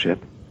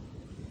discipleship,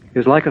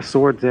 is like a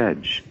sword's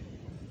edge.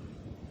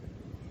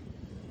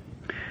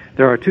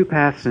 There are two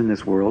paths in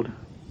this world,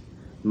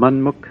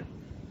 Manmukh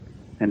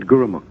and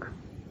Gurumukh.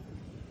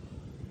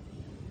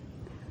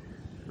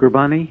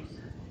 Gurbani,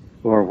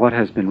 or what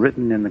has been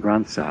written in the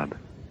Granth Sahib,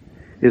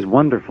 is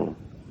wonderful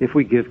if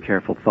we give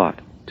careful thought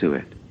to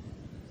it.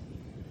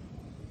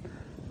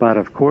 But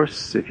of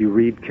course, if you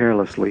read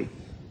carelessly,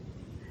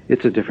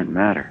 it's a different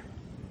matter.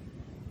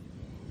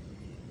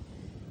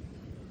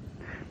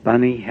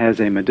 Bani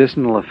has a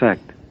medicinal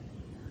effect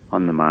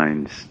on the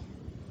minds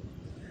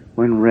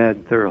when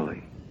read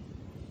thoroughly.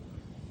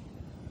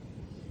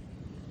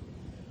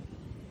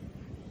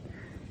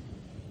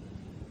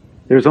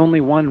 There's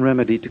only one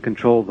remedy to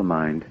control the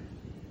mind,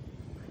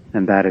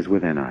 and that is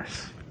within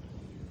us.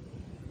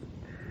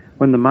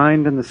 When the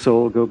mind and the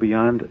soul go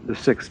beyond the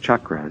 6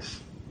 chakras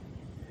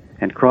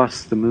and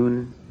cross the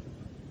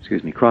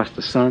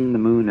sun, the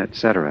moon,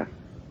 etc.,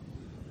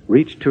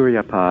 reach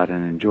Turyapad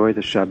and enjoy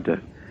the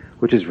Shabda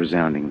which is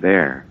resounding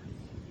there,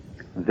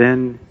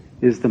 then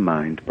is the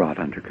mind brought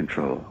under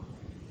control.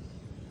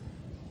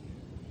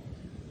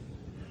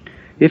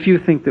 If you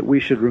think that we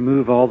should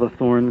remove all the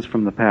thorns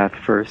from the path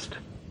first,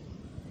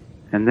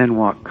 and then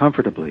walk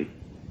comfortably,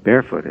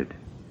 barefooted,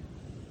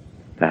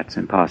 that's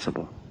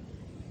impossible.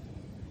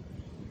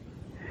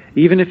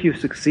 Even if you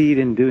succeed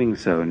in doing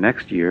so,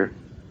 next year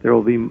there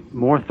will be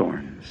more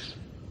thorns.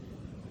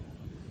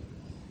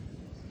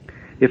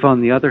 If,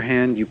 on the other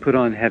hand, you put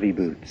on heavy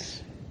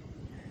boots,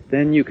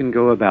 then you can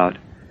go about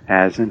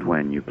as and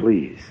when you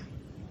please.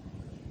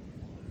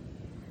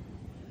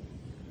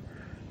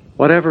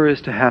 Whatever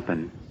is to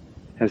happen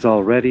has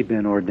already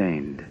been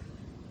ordained,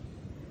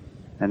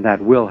 and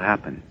that will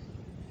happen.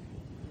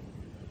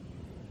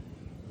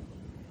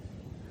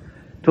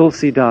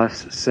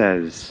 Tulsidas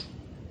says,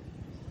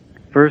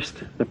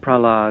 first the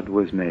Prahlad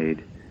was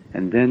made,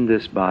 and then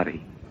this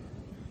body.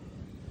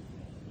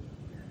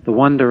 The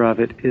wonder of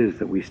it is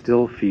that we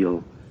still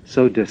feel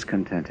so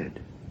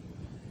discontented.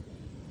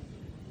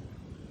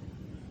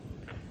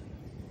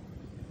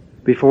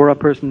 Before a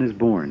person is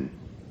born,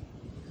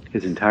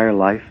 his entire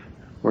life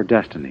or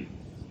destiny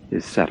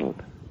is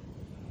settled.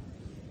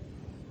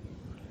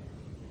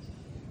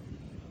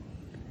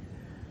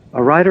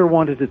 A rider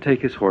wanted to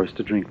take his horse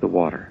to drink the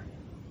water.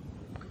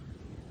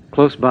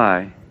 Close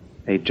by,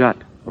 a Jat,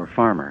 or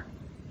farmer,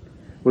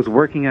 was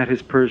working at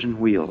his Persian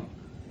wheel,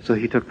 so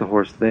he took the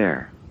horse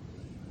there.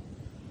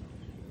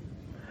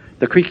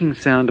 The creaking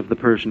sound of the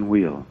Persian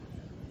wheel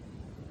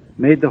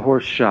made the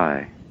horse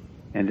shy,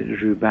 and it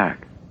drew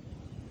back.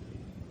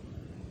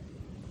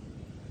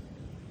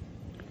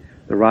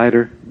 The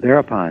rider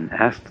thereupon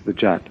asked the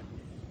Jat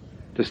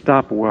to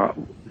stop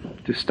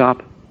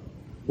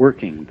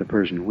working the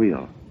Persian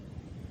wheel,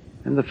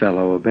 and the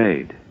fellow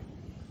obeyed.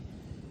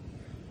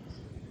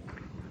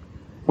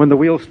 When the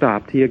wheel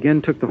stopped, he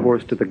again took the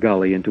horse to the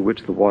gully into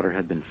which the water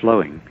had been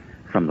flowing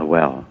from the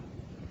well.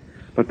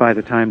 But by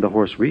the time the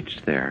horse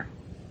reached there,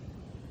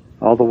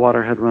 all the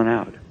water had run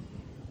out.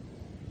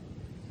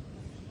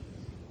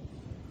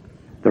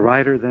 The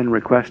rider then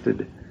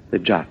requested the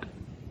Jat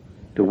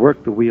to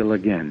work the wheel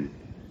again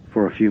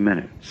for a few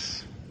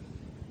minutes.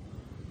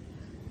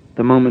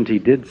 The moment he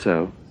did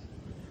so,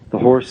 the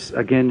horse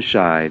again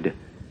shied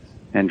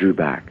and drew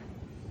back.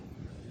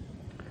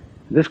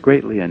 This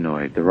greatly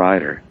annoyed the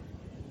rider.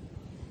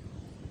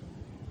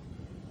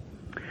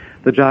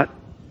 The Jat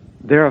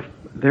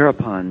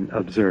thereupon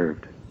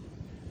observed,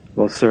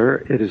 "Well,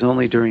 sir, it is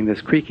only during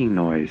this creaking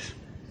noise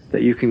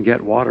that you can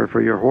get water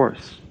for your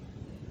horse."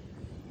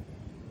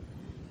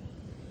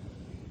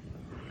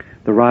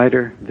 The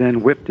rider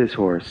then whipped his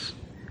horse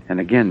and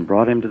again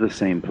brought him to the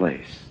same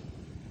place.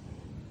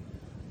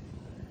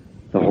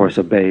 The horse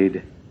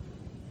obeyed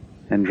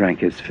and drank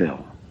his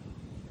fill.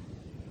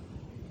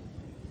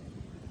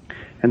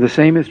 And the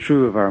same is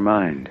true of our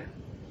mind.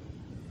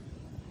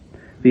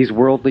 These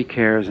worldly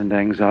cares and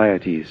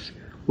anxieties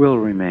will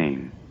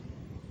remain.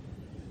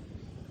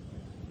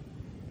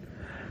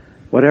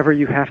 Whatever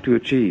you have to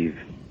achieve,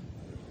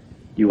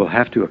 you will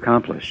have to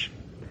accomplish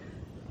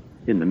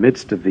in the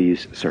midst of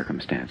these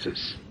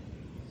circumstances.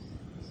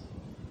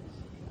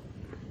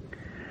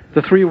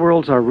 The 3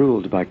 worlds are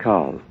ruled by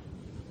Kal.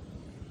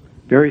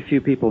 Very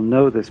few people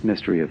know this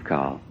mystery of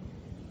Kal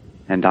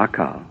and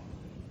Akal,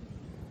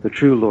 the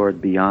true Lord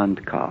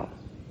beyond Kal.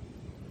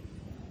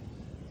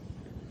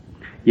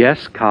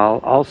 Yes, Kal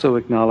also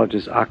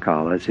acknowledges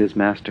Akal as his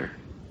master.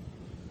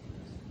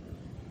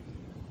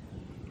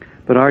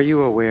 But are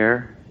you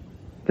aware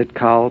that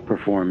Kal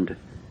performed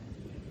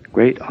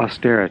great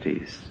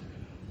austerities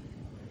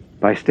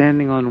by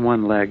standing on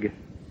one leg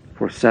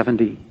for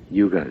 70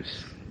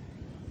 yugas,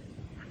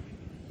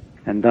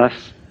 and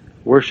thus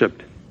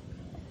worshipped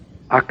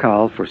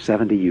Akal for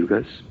 70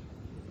 yugas?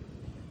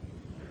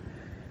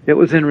 It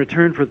was in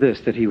return for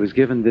this that he was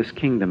given this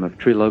kingdom of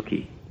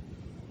Triloki,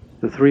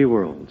 the 3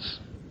 worlds,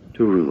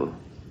 to rule.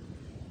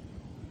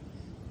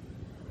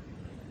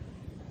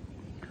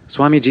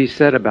 Swamiji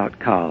said about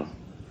Kal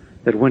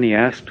that when he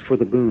asked for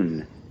the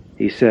boon,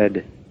 he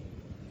said,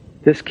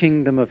 "This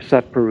kingdom of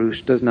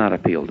Satpurush does not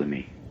appeal to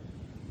me.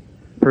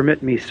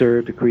 Permit me,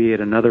 sir, to create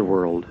another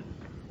world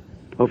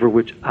over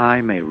which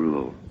I may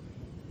rule."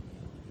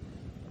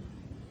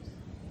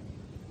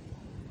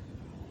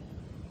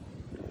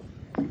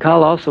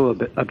 Kal also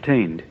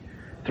obtained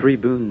 3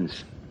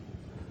 boons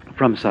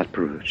from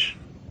Satpurush.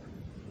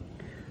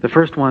 The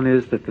first one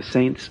is that the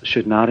saints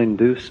should not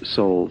induce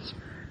souls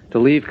to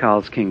leave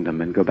Kal's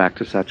kingdom and go back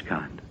to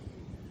Sachkhand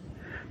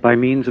by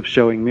means of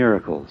showing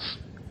miracles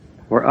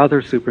or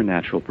other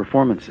supernatural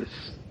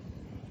performances.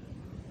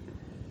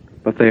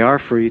 But they are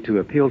free to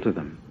appeal to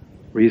them,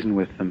 reason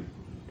with them,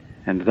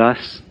 and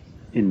thus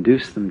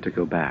induce them to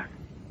go back.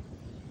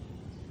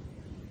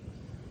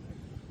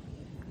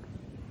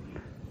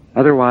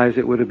 Otherwise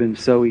it would have been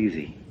so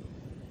easy.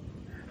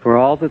 For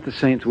all that the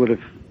saints would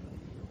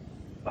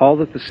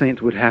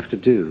have to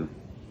do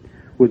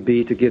would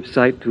be to give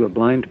sight to a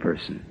blind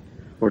person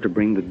or to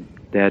bring the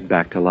dead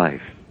back to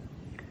life,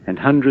 and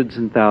hundreds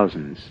and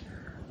thousands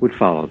would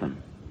follow them.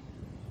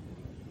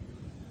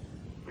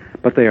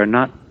 But they are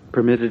not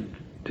permitted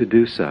to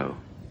do so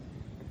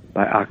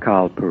by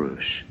Akal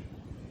Purush.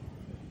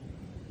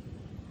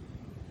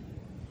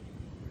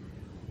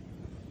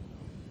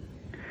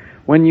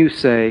 When you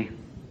say,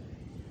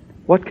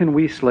 "What can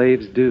we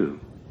slaves do?"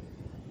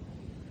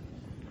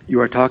 you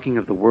are talking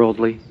of the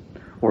worldly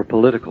or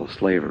political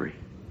slavery.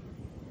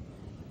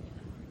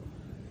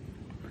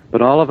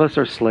 But all of us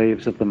are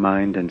slaves of the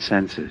mind and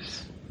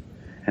senses,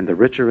 and the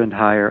richer and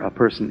higher a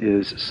person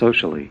is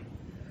socially,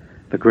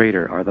 the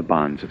greater are the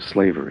bonds of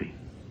slavery.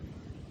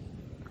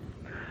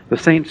 The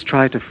saints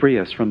try to free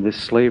us from this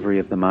slavery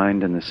of the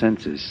mind and the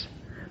senses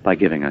by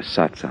giving us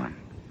satsang.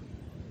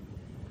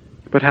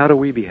 But how do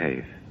we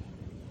behave?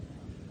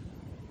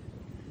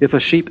 If a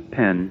sheep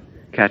pen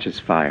catches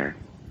fire,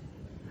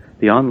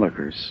 the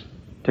onlookers,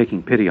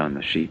 taking pity on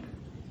the sheep,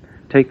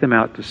 take them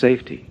out to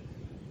safety.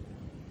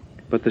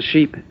 But the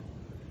sheep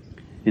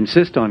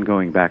insist on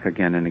going back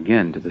again and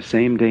again to the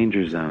same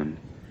danger zone,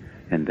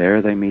 and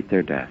there they meet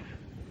their death.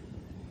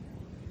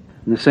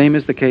 And the same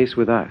is the case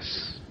with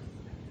us.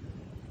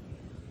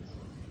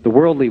 The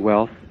worldly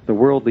wealth, the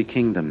worldly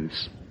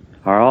kingdoms,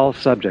 are all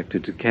subject to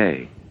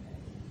decay.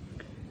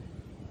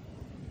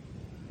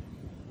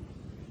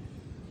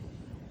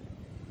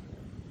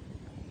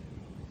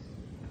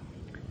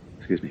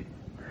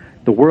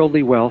 The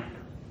worldly wealth,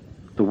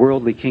 the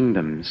worldly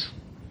kingdoms,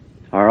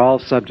 are all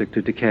subject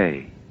to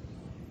decay.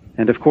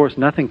 And of course,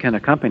 nothing can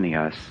accompany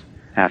us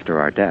after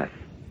our death.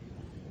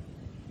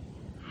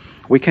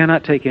 We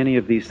cannot take any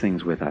of these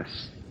things with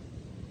us,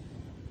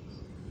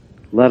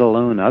 let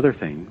alone other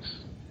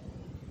things.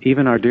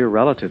 Even our dear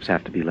relatives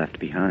have to be left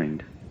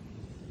behind.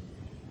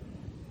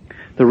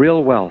 The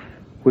real wealth,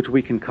 which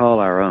we can call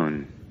our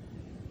own,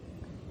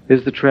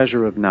 is the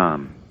treasure of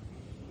Nam,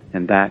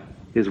 and that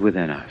is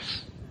within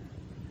us.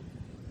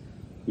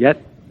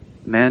 Yet,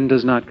 man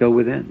does not go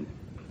within.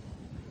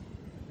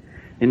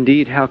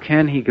 Indeed, how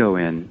can he go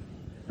in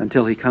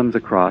until he comes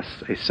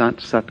across a Sant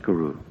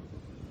Satguru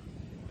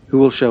who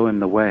will show him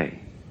the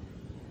way?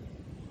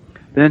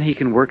 Then he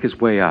can work his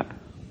way up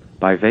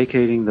by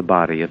vacating the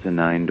body of the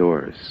 9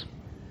 doors,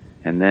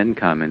 and then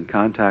come in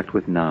contact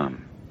with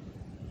Nam.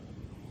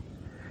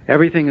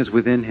 Everything is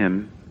within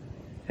him,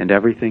 and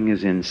everything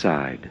is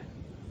inside.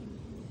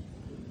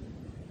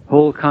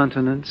 Whole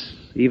continents,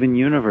 even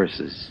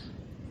universes,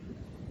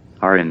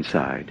 are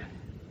inside.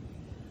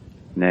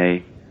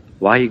 Nay,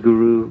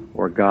 Waheguru,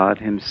 or God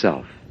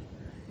himself,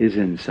 is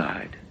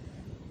inside.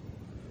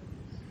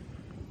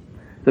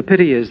 The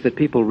pity is that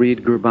people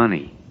read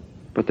Bani,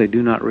 but they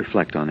do not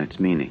reflect on its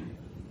meaning.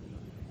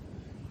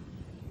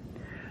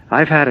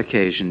 I've had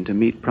occasion to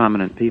meet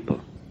prominent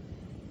people,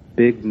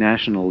 big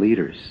national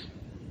leaders,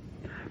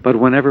 but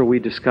whenever we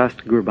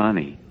discussed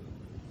Bani,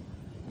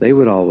 they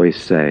would always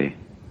say,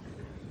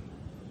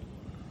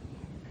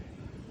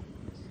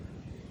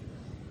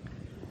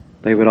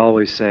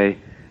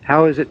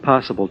 "How is it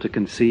possible to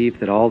conceive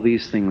that all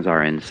these things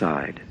are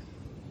inside?"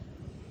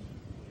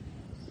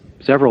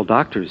 Several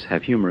doctors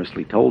have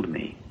humorously told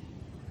me,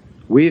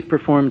 "We've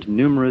performed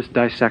numerous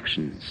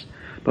dissections,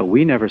 but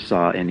we never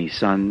saw any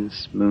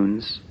suns,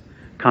 moons,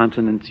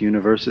 continents,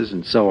 universes,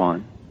 and so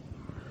on.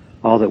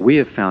 All that we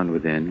have found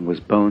within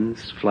was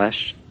bones,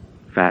 flesh,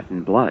 fat,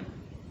 and blood."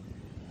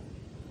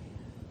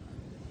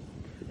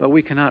 But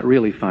we cannot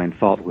really find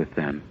fault with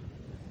them.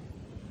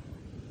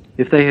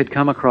 If they had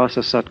come across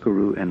a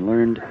Satguru and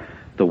learned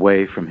the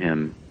way from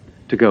him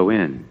to go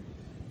in,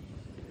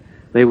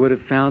 they would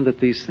have found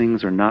that these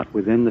things are not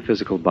within the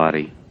physical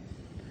body,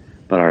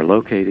 but are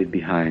located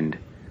behind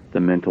the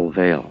mental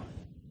veil.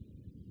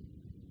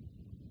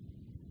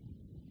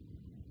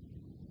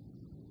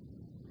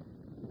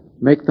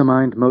 Make the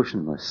mind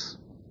motionless,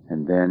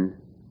 and then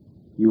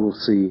you will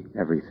see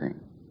everything.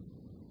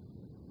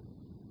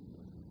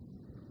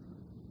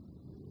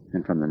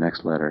 And from the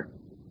next letter,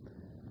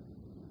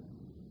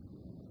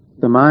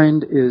 the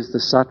mind is the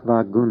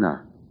sattva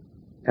guna,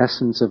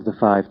 essence of the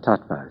 5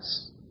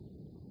 tattvas.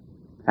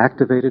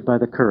 activated by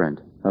the current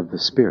of the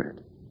Spirit.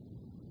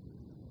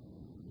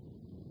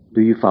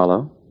 Do you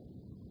follow?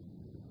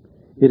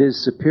 It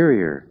is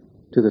superior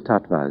to the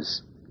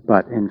tattvas,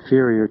 but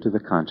inferior to the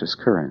conscious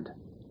current.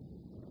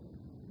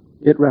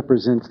 It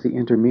represents the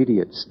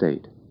intermediate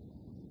state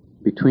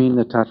between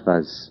the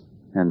tattvas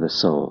and the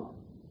soul.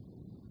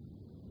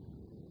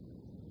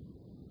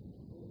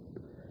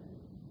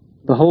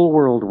 The whole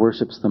world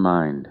worships the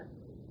mind.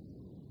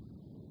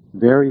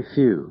 Very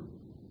few,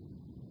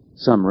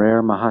 some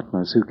rare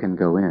Mahatmas who can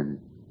go in,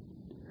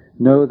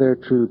 know their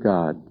true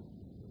God.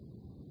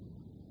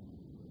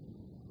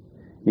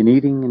 In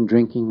eating and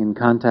drinking and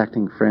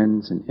contacting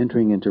friends and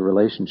entering into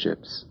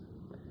relationships,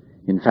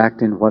 in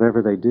fact, in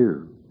whatever they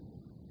do,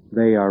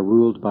 they are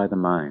ruled by the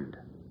mind.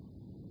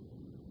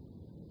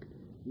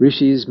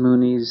 Rishis,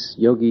 Munis,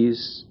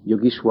 Yogis,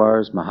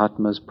 Yogishwars,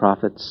 Mahatmas,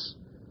 prophets,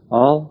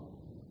 all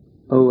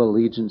owe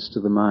allegiance to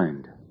the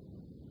mind.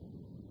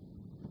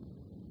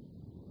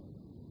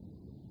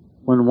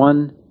 When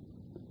one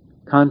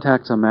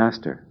contacts a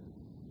master,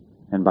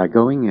 and by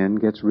going in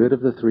gets rid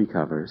of the three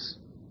covers,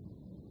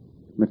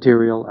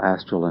 material,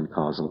 astral, and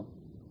causal,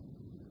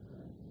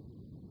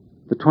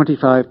 the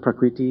 25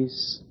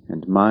 prakritis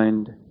and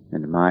mind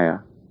and maya,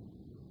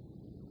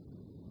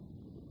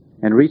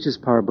 and reaches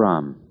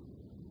Parabrahm,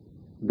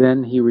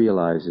 then he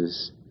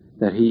realizes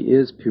that he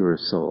is pure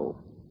soul.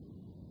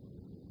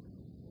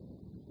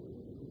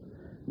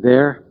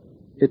 There,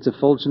 its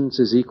effulgence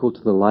is equal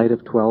to the light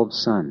of 12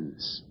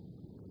 suns.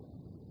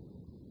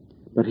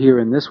 But here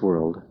in this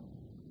world,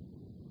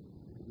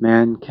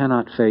 man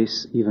cannot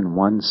face even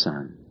one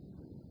sun.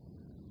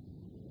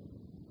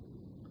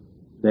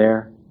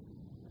 There,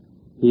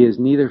 he is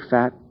neither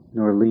fat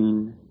nor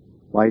lean,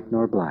 white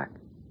nor black,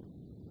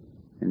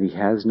 and he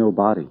has no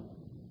body.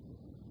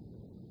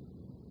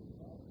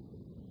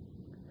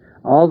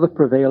 All the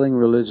prevailing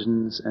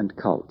religions and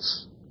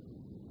cults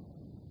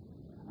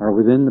are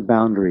within the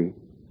boundary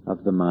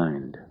of the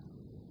mind.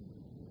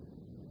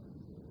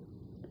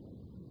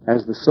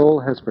 As the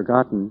soul has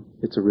forgotten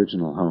its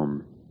original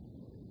home,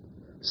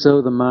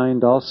 so the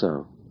mind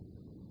also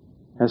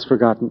has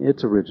forgotten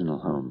its original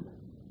home.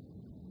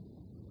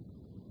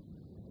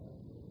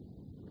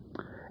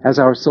 As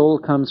our soul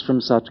comes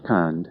from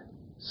Sachkhand,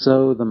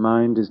 so the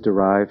mind is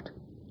derived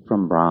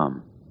from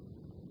Brahm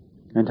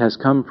and has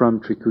come from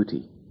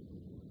Trikuti.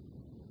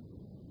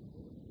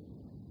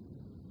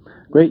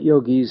 Great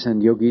yogis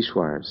and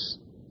yogishwars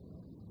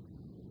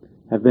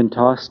have been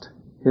tossed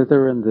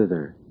hither and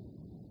thither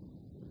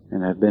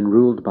and have been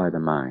ruled by the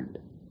mind.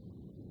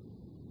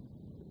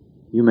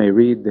 You may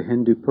read the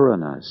Hindu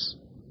Puranas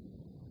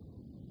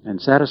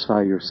and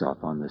satisfy yourself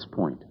on this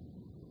point.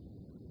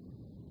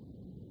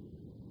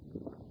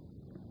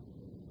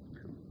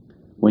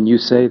 When you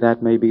say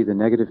that may be the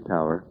negative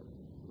power,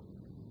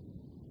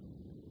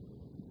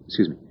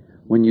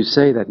 when you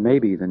say that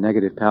maybe the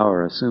negative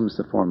power assumes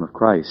the form of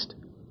Christ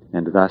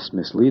and thus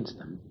misleads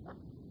them,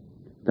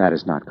 that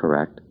is not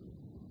correct.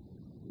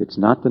 It's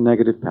not the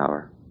negative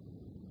power.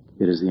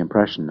 It is the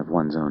impression of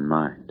one's own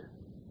mind.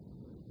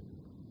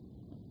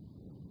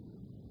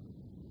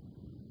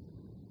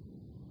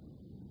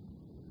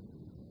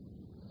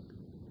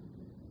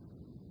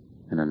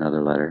 In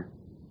another letter,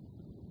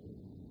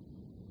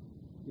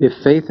 if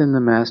faith in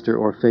the Master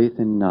or faith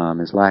in Nam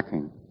is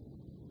lacking,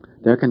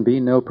 there can be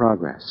no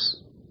progress.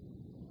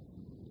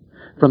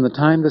 From the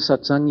time the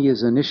Satsangi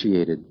is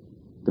initiated,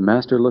 the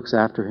Master looks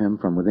after him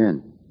from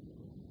within.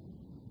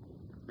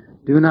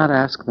 Do not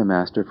ask the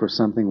Master for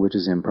something which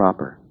is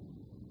improper.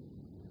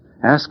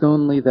 Ask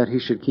only that he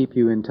should keep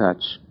you in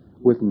touch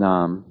with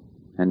Nam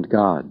and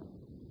God.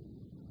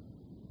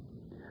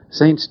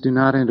 Saints do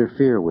not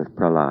interfere with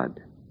Prahlad.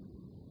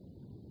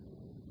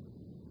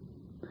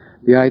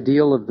 The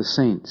ideal of the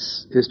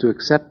saints is to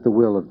accept the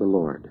will of the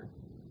Lord.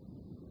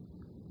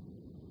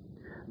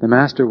 The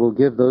Master will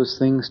give those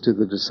things to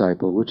the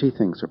disciple which he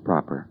thinks are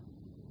proper.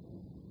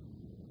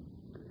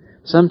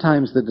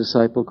 Sometimes the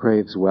disciple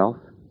craves wealth,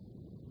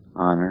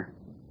 honor,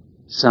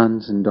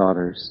 sons and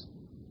daughters.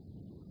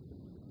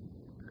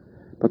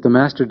 But the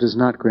Master does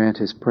not grant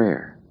his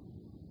prayer.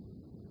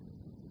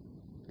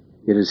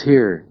 It is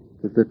here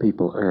that the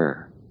people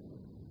err.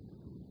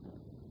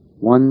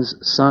 One's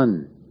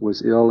son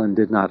was ill and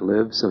did not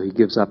live, so he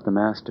gives up the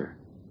Master.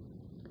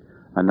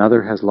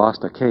 Another has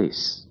lost a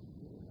case,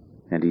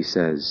 and he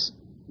says,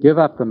 "Give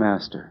up the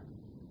Master."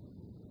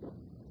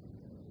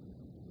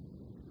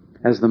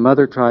 As the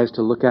mother tries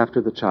to look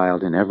after the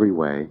child in every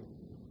way,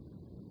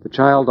 the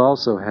child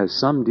also has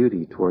some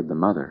duty toward the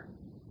mother.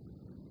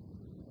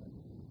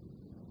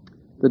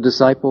 The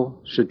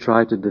disciple should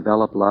try to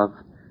develop love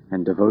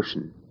and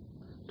devotion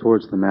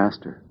towards the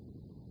Master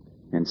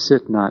and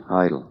sit not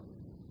idle.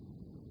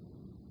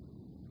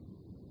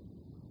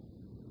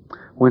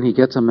 When he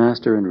gets a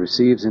Master and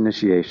receives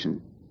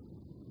initiation,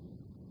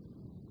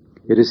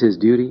 it is his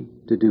duty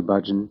to do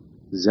bhajan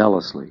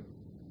zealously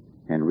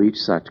and reach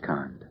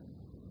Sachkhand.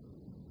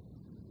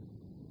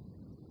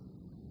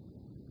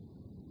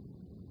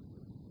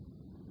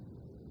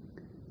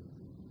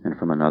 And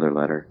from another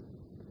letter,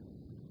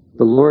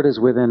 The Lord is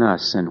within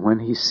us, and when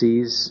he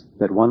sees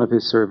that one of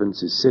his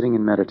servants is sitting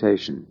in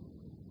meditation,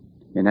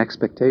 in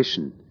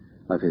expectation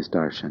of his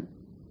darshan,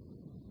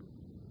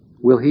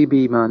 will he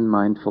be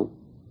unmindful?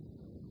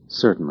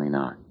 Certainly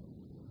not.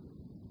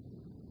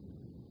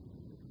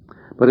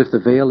 But if the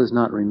veil is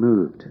not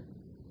removed,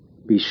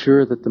 be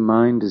sure that the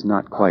mind is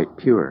not quite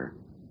pure.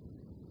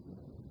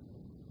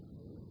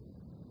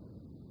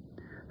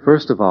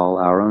 First of all,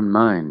 our own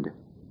mind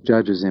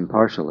judges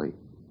impartially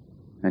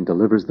and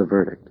delivers the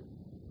verdict.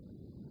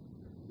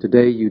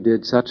 Today you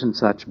did such and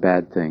such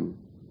bad thing.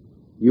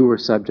 You were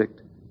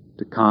subject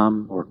to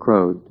kam or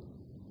krodh,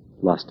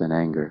 lust and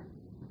anger,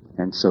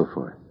 and so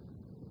forth.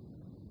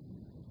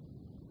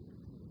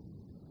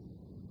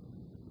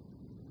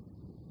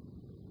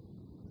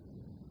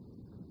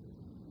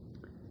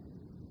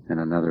 And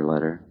another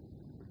letter.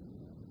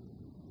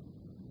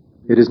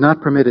 It is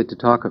not permitted to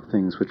talk of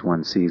things which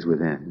one sees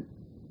within.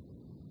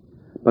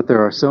 But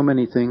there are so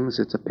many things,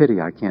 it's a pity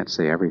I can't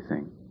say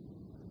everything.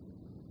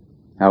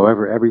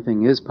 However,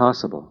 everything is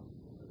possible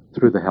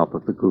through the help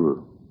of the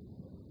Guru.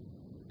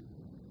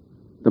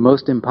 The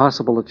most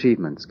impossible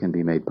achievements can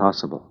be made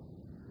possible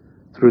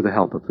through the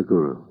help of the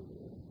Guru.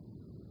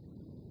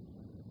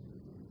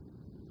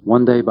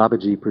 One day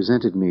Babaji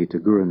presented me to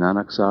Guru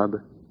Nanak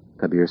Sahib,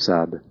 Kabir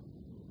Sahib,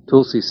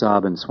 Tulsi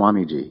Sahib and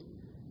Swamiji,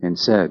 and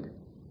said,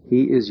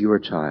 "He is your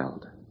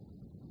child."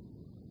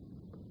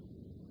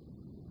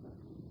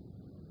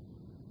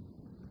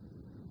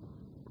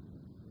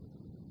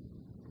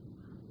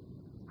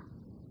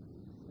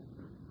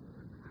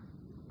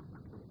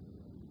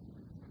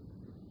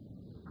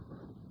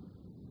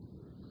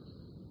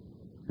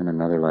 And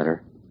another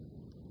letter.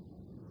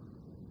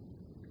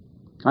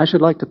 I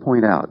should like to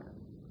point out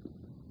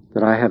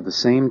that I have the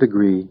same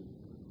degree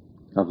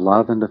of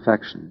love and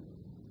affection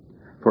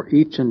for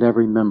each and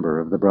every member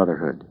of the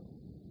Brotherhood,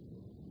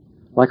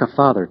 like a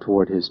father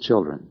toward his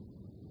children.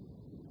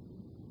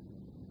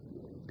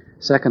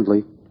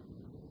 Secondly,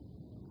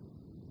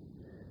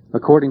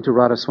 according to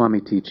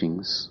Radhaswami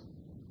teachings,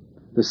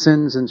 the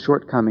sins and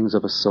shortcomings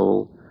of a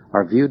soul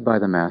are viewed by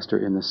the Master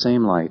in the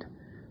same light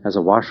as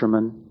a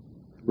washerman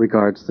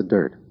regards the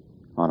dirt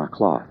on a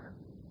cloth.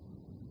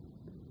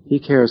 He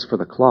cares for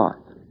the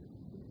cloth,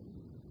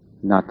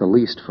 not the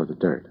least for the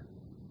dirt.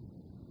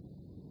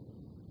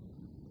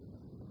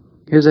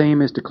 His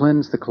aim is to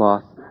cleanse the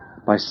cloth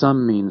by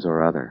some means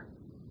or other,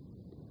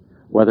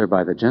 whether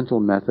by the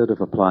gentle method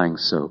of applying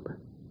soap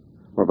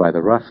or by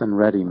the rough and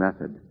ready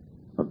method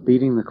of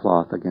beating the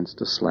cloth against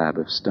a slab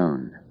of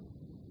stone.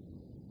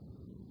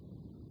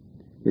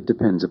 It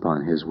depends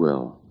upon his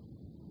will.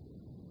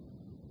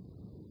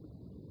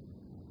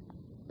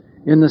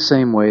 In the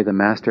same way, the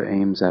Master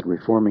aims at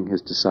reforming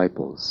his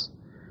disciples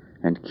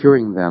and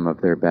curing them of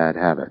their bad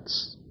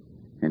habits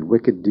and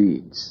wicked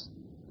deeds,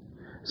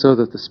 so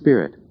that the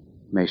spirit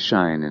may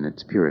shine in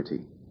its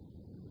purity.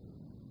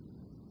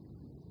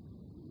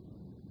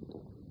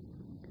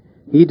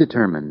 He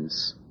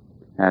determines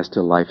as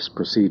to life's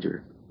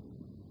procedure.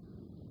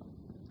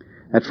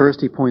 At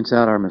first he points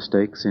out our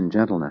mistakes in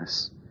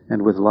gentleness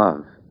and with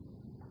love.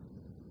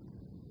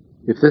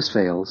 If this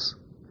fails,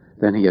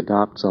 then he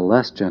adopts a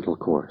less gentle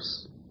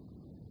course.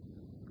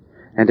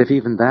 And if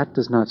even that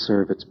does not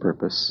serve its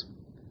purpose,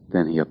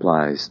 then he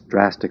applies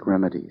drastic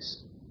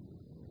remedies.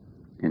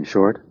 In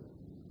short,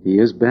 he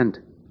is bent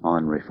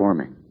on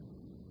reforming.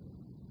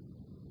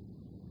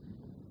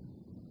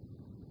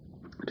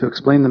 To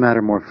explain the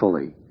matter more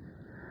fully,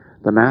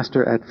 the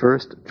Master at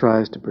first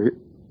tries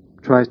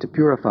to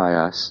purify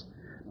us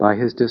by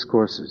his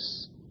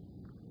discourses.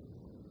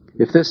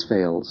 If this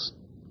fails,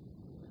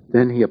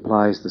 then he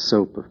applies the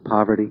soap of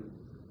poverty,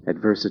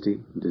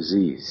 adversity,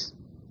 disease.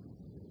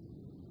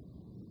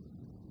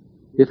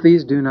 If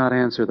these do not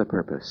answer the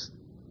purpose,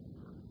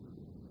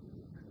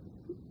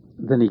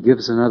 then he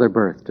gives another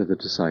birth to the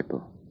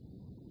disciple.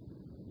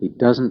 He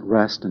doesn't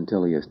rest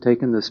until he has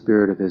taken the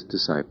spirit of his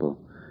disciple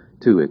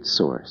to its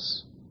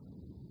source.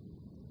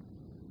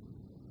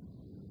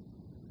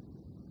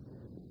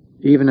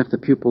 Even if the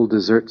pupil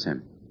deserts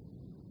him,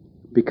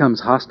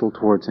 becomes hostile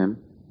towards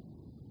him,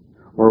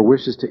 or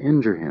wishes to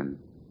injure him,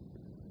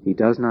 he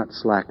does not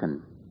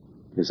slacken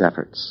his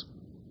efforts.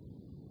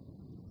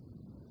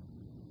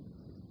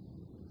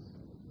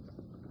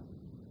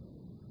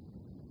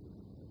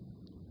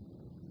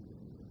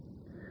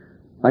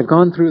 I've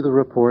gone through the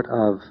report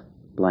of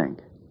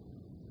blank.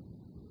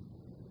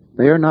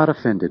 They are not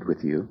offended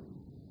with you.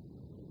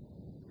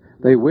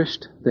 They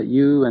wished that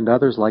you and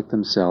others like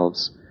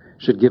themselves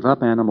should give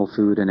up animal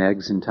food and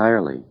eggs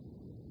entirely.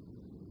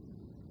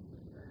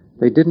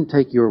 They didn't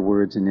take your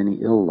words in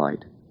any ill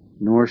light,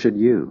 nor should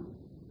you.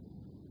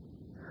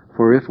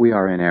 For if we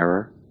are in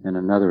error, and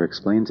another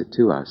explains it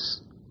to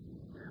us,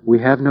 we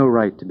have no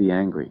right to be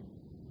angry.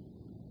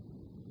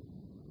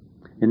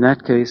 In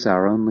that case,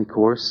 our only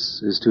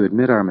course is to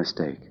admit our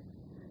mistake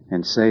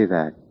and say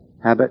that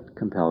habit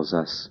compels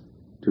us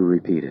to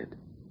repeat it.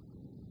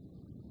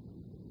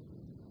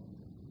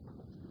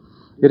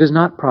 It is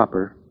not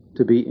proper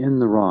to be in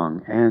the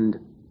wrong and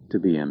to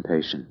be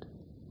impatient.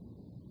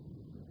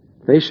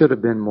 They should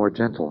have been more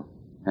gentle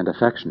and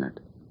affectionate,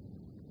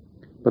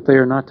 but they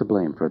are not to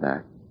blame for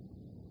that.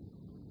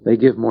 They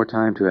give more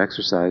time to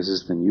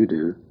exercises than you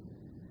do,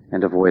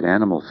 and avoid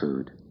animal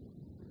food,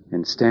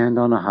 and stand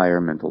on a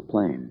higher mental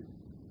plane.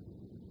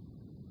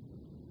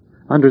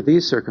 Under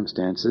these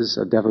circumstances,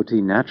 a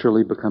devotee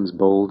naturally becomes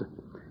bold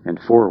and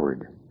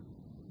forward.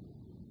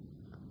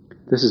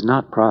 This is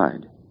not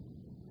pride,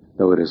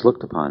 though it is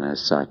looked upon as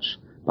such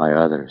by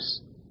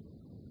others.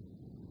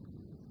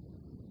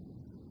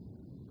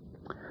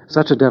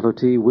 Such a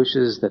devotee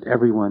wishes that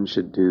everyone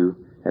should do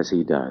as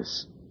he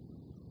does.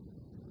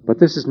 But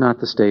this is not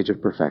the stage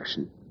of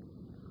perfection.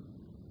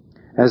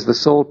 As the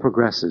soul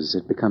progresses,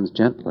 it becomes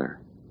gentler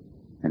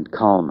and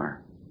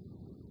calmer.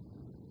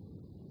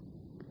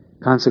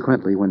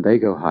 Consequently, when they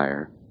go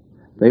higher,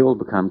 they will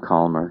become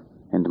calmer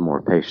and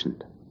more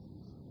patient.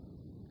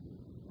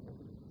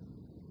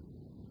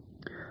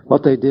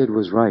 What they did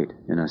was right,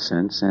 in a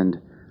sense,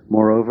 and,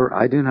 moreover,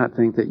 I do not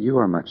think that you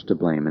are much to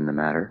blame in the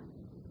matter,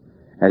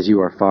 as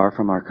you are far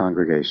from our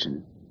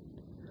congregation,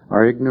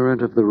 are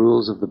ignorant of the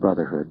rules of the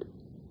brotherhood,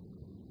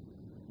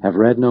 have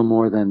read no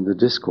more than the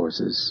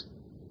discourses,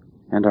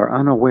 and are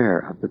unaware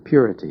of the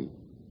purity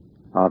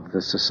of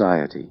the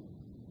society.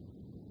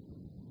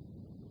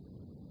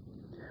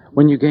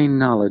 When you gain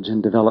knowledge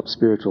and develop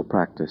spiritual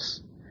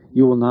practice,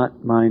 you will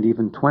not mind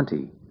even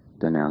 20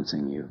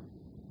 denouncing you.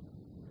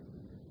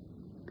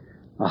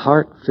 A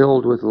heart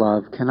filled with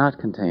love cannot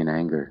contain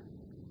anger.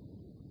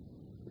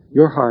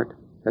 Your heart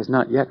has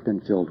not yet been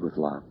filled with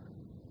love.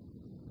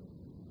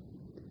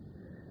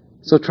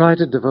 So try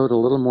to devote a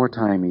little more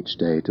time each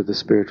day to the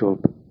spiritual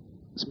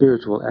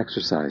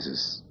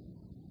exercises.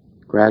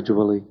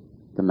 Gradually,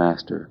 the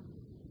Master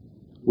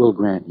will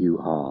grant you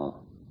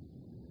all.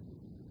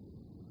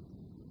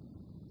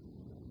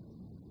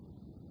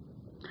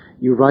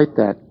 You write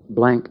that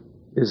blank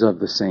is of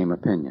the same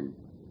opinion.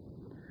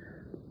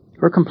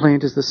 Her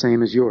complaint is the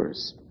same as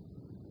yours.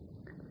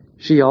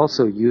 She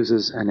also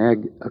uses an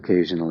egg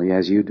occasionally,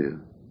 as you do.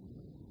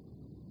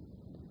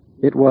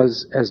 It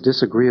was as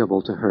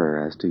disagreeable to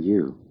her as to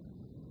you.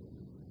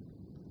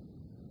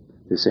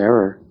 This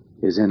error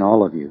is in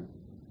all of you.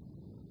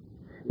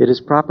 It is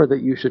proper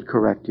that you should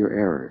correct your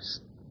errors.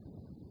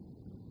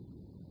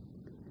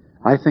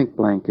 I think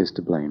blank is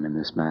to blame in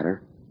this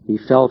matter. He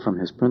fell from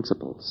his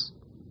principles,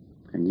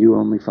 and you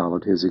only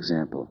followed his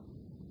example.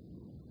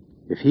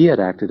 If he had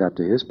acted up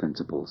to his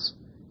principles,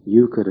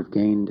 you could have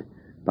gained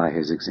by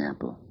his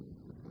example.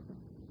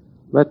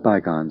 Let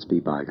bygones be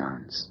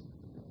bygones.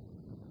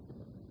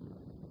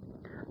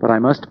 But I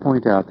must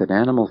point out that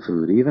animal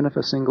food, even if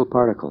a single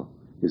particle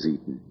is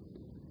eaten,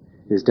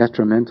 is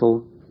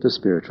detrimental to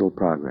spiritual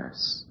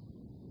progress.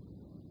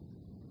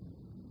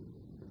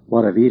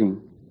 What of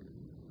eating?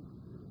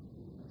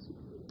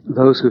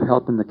 Those who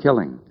help in the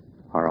killing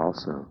are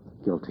also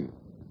guilty.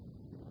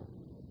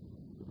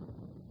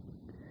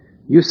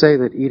 You say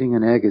that eating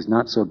an egg is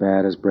not so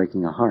bad as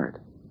breaking a heart.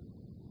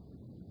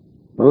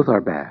 Both are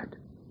bad.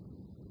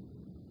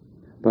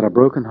 But a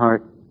broken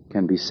heart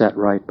can be set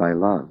right by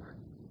love.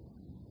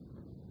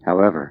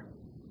 However,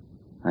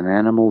 an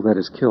animal that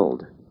is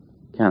killed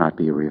cannot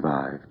be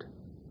revived.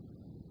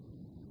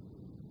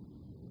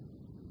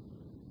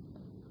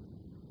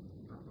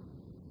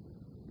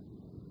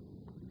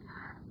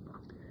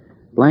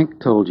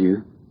 Blank told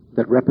you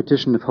that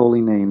repetition of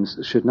holy names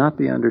should not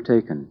be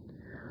undertaken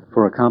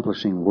for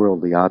accomplishing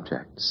worldly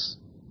objects.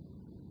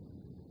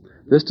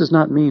 This does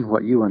not mean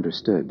what you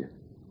understood.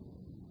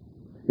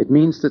 It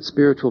means that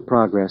spiritual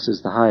progress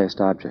is the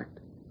highest object,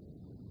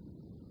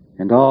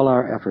 and all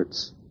our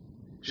efforts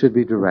should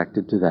be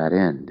directed to that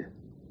end.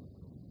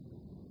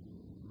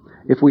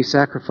 If we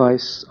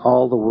sacrifice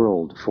all the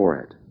world for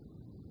it,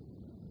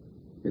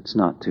 it's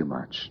not too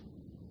much.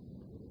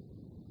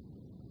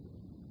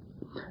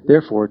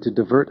 Therefore, to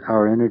divert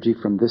our energy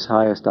from this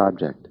highest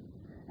object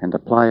and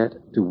apply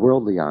it to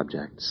worldly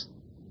objects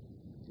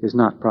is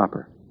not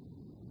proper.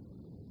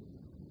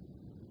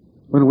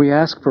 When we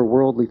ask for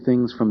worldly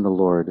things from the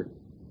Lord,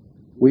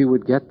 we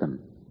would get them,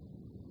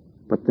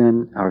 but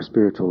then our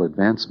spiritual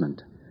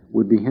advancement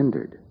would be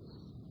hindered.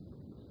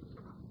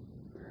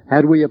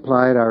 Had we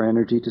applied our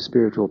energy to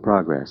spiritual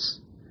progress,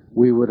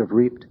 we would have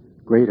reaped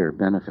greater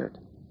benefit.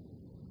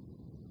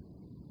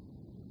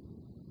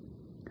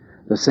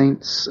 The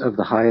saints of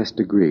the highest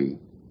degree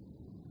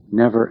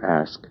never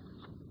ask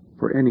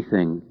for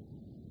anything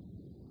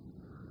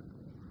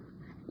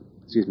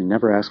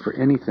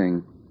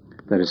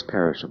that is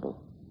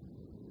perishable.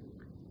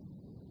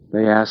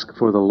 They ask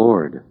for the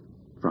Lord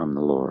from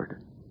the Lord.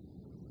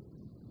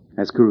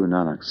 As Guru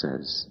Nanak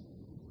says,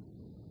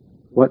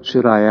 "What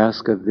should I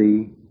ask of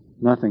thee?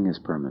 Nothing is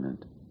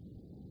permanent.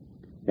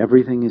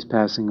 Everything is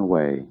passing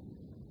away,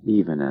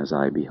 even as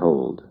I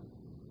behold."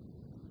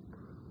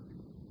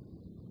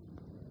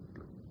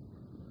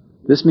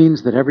 This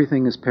means that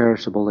everything is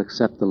perishable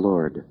except the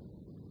Lord,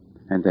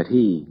 and that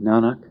he,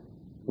 Nanak,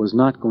 was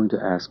not going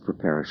to ask for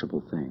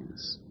perishable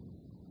things.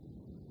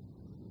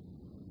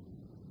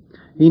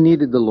 He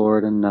needed the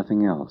Lord and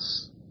nothing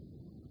else.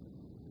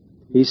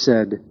 He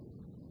said,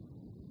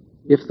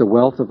 If the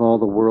wealth of all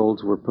the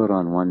worlds were put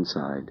on one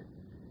side,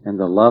 and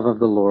the love of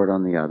the Lord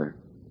on the other,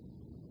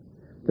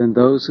 then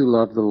those who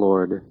love the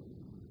Lord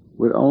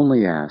would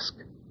only ask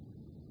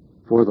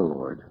for the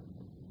Lord,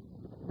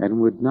 and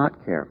would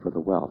not care for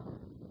the wealth.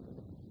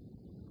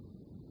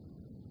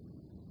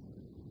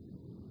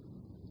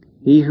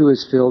 He who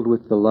is filled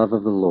with the love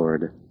of the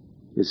Lord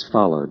is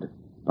followed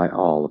by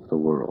all of the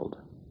world.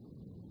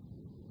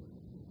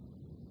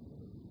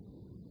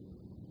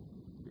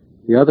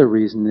 The other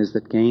reason is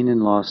that gain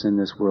and loss in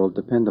this world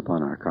depend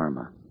upon our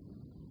karma.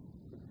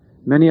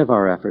 Many of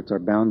our efforts are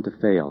bound to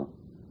fail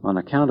on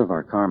account of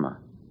our karma,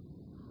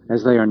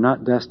 as they are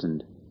not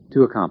destined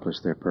to accomplish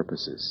their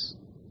purposes.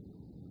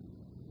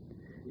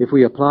 If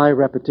we apply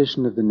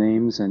repetition of the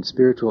names and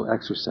spiritual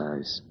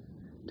exercise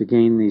to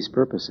gain these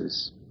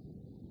purposes,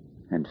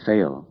 and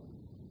fail,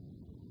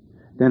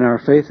 then our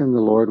faith in the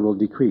Lord will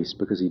decrease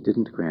because He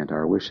didn't grant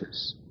our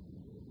wishes.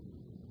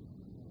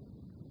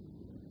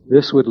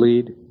 This would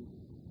lead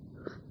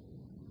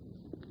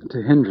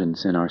to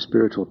hindrance in our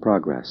spiritual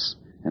progress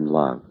and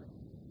love.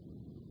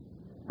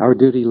 Our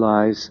duty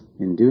lies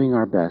in doing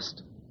our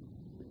best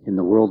in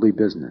the worldly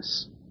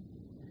business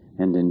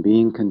and in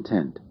being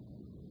content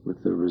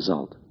with the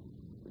result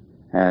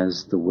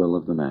as the will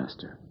of the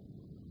Master.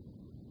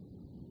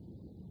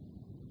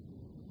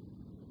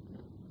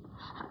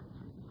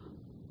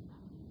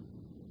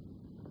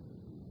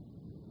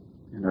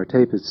 And our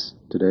tape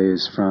today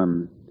is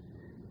from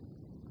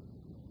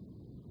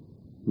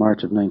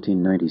March of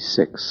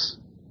 1996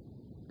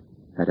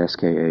 at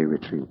SKA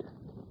Retreat.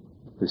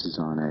 This is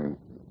on a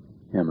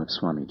hymn of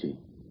Swami Ji.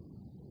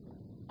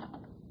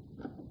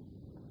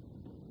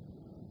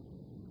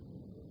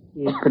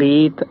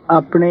 प्रीत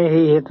अपने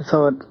ही हित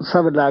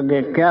सब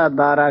लागे क्या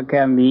दारा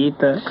क्या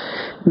मीत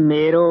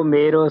मेरो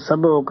मेरो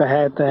सबो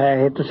कहत है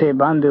हित से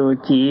बांधो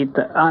चीत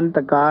अंत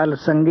काल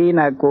संगी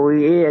न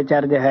कोई ये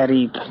अचर्ज है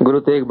रीत.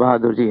 Guru Tegh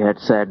Bahadur Ji had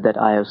said that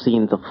I have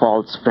seen the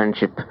false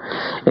friendship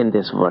in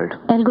this world.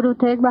 El Guru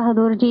Tegh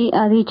Bahadur Ji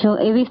ha dicho,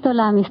 he visto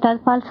la amistad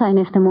falsa en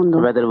este mundo.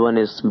 Whether one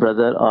is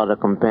brother or a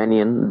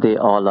companion, they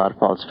all are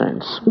false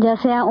friends. Ya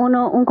sea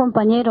uno un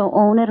compañero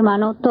o un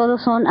hermano,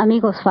 todos son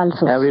amigos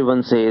falsos.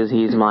 Everyone says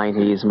he is mine,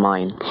 he is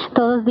mine.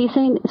 Todos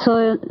dicen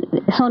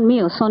son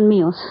míos, son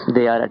míos.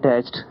 They are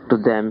attached to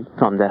them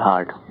from their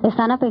heart.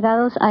 Están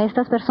apegados a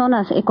estas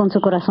personas con su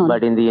corazón.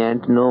 But in the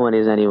end, no one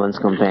is anyone's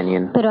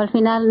companion. Pero al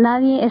final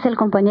nadie es el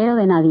compañero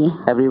de nadie.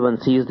 Everyone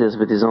sees this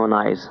with his own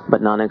eyes,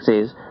 but Nanak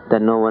says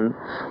that no one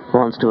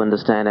wants to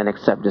understand and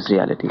accept this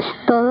reality.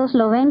 Todos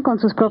lo ven con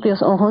sus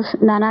propios ojos.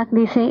 Nanak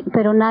dice,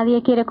 pero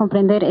nadie quiere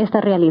comprender esta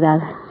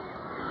realidad.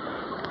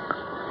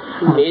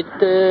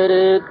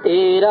 मित्र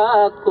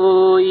तेरा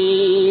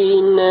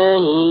कोई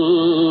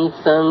नहीं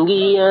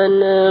संगियन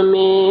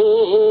में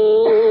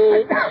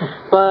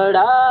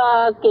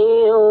पड़ा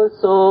क्यों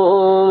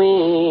सोवे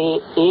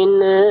इन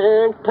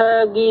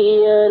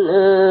ठगियन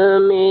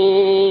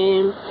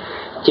में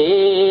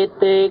चेत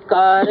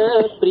कर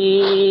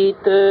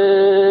प्रीत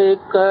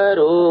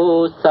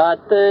करो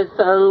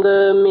सत्संग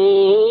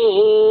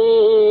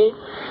में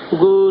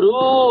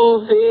गुरु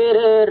फिर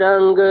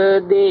रंग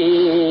दे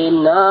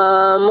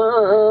नाम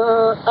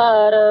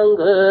अरंग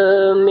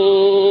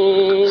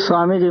में.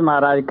 स्वामी जी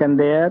महाराज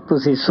कहते हैं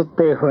तुसी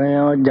सुते होए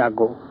हो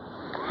जागो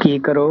की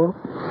करो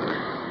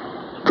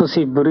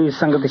ਤੁਸੀਂ ਬੁਰੀ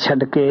ਸੰਗਤ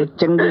ਛੱਡ ਕੇ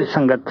ਚੰਗੀ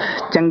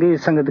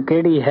ਸੰਗਤ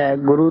ਕਿਹੜੀ ਹੈ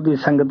ਗੁਰੂ ਦੀ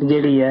ਸੰਗਤ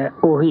ਜਿਹੜੀ ਹੈ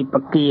ਉਹੀ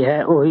ਪੱਕੀ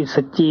ਹੈ ਉਹੀ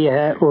ਸੱਚੀ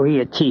ਹੈ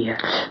ਉਹੀ ਅੱਛੀ ਹੈ.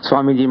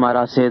 Swami Ji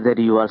Maharaj says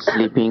that you are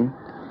sleeping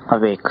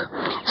awake.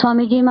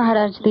 Swami Ji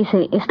Maharaj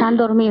dice, están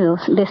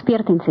dormidos,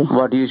 despiértense.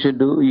 What you should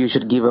do, you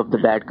should give up the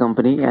bad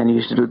company and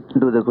you should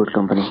do the good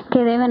company.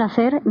 ¿Qué deben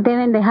hacer?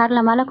 Deben dejar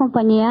la mala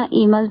compañía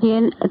y más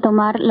bien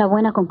tomar la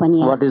buena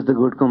compañía. What is the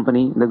good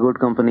company? The good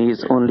company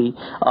is only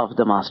of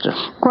the Master.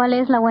 ¿Cuál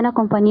es la buena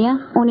compañía?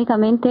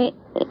 Únicamente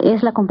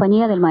es la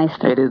compañía del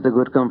Maestro. It is the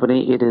good company,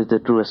 it is the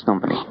truest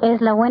company. Es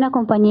la buena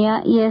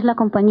compañía y es la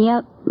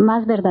compañía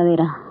más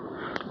verdadera.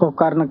 ਉਹ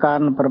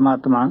ਕਾਰਨ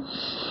ਪਰਮਾਤਮਾ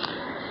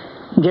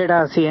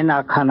ਜਿਹੜਾ ਅਸੀਂ ਇਹਨਾਂ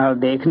ਅੱਖਾਂ ਨਾਲ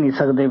ਦੇਖ ਨਹੀਂ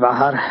ਸਕਦੇ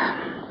ਬਾਹਰ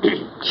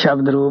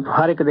ਸ਼ਬਦ ਰੂਪ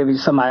ਹਰ ਇੱਕ ਦੇ ਵਿੱਚ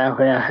ਸਮਾਇਆ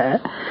ਹੋਇਆ ਹੈ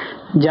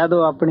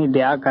ਜਦੋਂ ਆਪਣੀ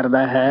ਦਇਆ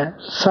ਕਰਦਾ ਹੈ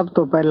ਸਭ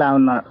ਤੋਂ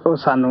ਪਹਿਲਾਂ ਉਹ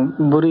ਸਾਨੂੰ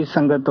ਬੁਰੀ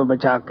ਸੰਗਤ ਤੋਂ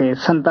ਬਚਾ ਕੇ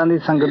ਸੰਤਾਂ ਦੀ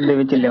ਸੰਗਤ ਦੇ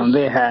ਵਿੱਚ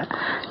ਲਿਆਉਂਦੇ ਹੈ.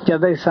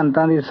 ਜਦੋਂ ਅਸੀਂ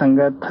ਸੰਤਾਂ ਦੀ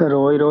ਸੰਗਤ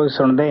ਰੋਜ਼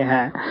ਸੁਣਦੇ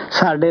ਹਾਂ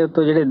ਸਾਡੇ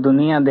ਉੱਤੋਂ ਜਿਹੜੇ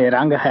ਦੁਨੀਆ ਦੇ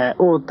ਰੰਗ ਹੈ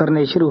ਉਹ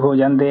ਉਤਰਨੇ ਸ਼ੁਰੂ ਹੋ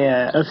ਜਾਂਦੇ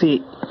ਹੈ. ਅਸੀਂ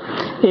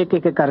ਇੱਕ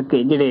ਇੱਕ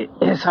ਕਰਕੇ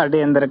ਜਿਹੜੇ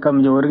ਸਾਡੇ ਅੰਦਰ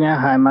ਕਮਜ਼ੋਰੀਆਂ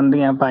ਹੈ ਮਨ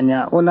ਦੀਆਂ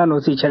ਪਾਈਆਂ ਉਹਨਾਂ ਨੂੰ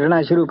ਅਸੀਂ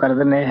ਛੱਡਣਾ ਸ਼ੁਰੂ ਕਰ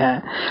ਦਿੰਦੇ ਹਾਂ.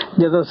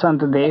 ਜਦੋਂ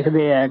ਸੰਤ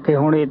ਦੇਖਦੇ ਹੈ ਕਿ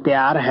ਹੁਣ ਇਹ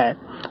ਤਿਆਰ ਹੈ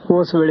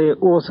ਉਸ ਵੇਲੇ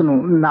ਉਸ ਨੂੰ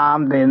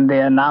ਨਾਮ ਦੇ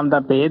ਦਿੰਦੇ ਆ ਨਾਮ ਦਾ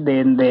ਭੇਦ ਦੇ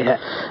ਦਿੰਦੇ ਹੈ.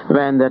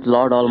 When that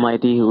Lord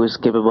Almighty who is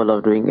capable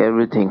of doing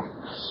everything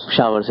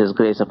showers His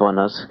grace upon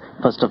us,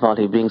 first of all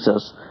He brings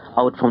us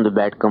out from the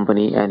bad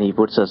company and He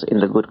puts us in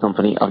the good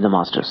company of the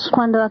Masters.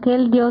 Cuando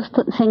aquel Dios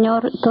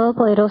Señor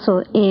Todopoderoso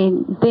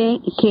ve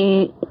que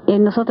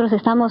nosotros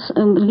estamos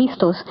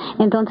listos,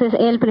 entonces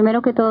Él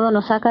primero que todo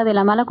nos saca de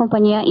la mala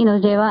compañía y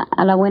nos lleva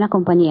a la buena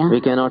compañía.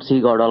 We cannot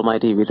see God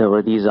Almighty with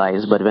these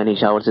eyes, but when He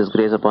showers His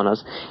grace upon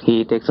us,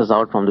 He takes us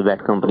out from the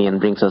bad company and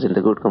brings us in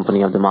the good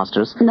company of the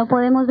masters. No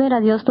podemos ver a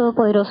Dios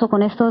Todopoderoso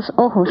con estos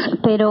ojos,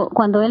 pero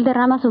cuando Él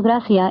derrama su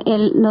gracia,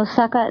 Él nos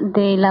saca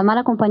de la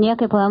mala compañía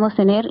que podamos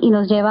tener y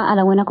nos lleva a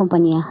la buena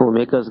compañía. Who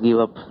make us give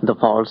up the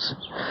faults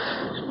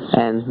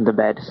and the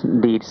bad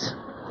deeds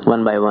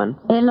one by one.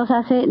 Él nos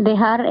hace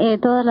dejar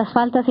todas las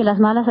faltas y las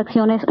malas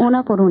acciones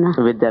una por una.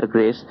 With their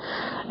grace,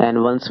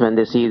 and once when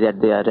they see that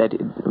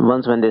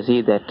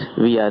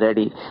we are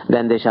ready,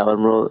 then they shower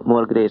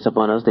more grace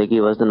upon us. They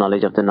give us the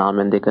knowledge of the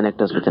Naam and they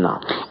connect us with the Naam.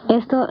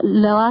 Esto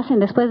lo hacen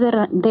después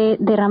de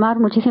derramar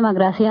muchísima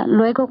gracia.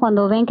 Luego,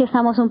 cuando ven que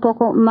estamos un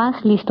poco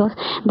más listos,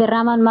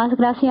 derraman más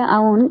gracia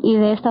aún y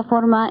de esta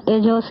forma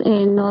ellos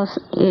nos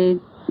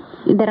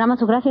derraman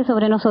su gracia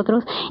sobre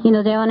nosotros y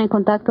nos llevan en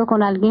contacto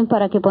con alguien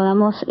para que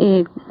podamos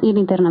ir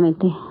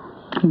internamente.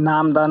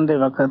 ਨਾਮਦਾਨ ਦੇ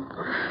ਵਕਤ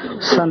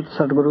ਸੰਤ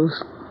ਸਤਿਗੁਰੂ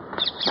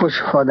ਕੁਝ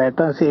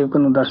ਹਦਾਇਤਾਂ ਸੇਵਕ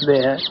ਨੂੰ ਦੱਸਦੇ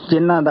ਹੈ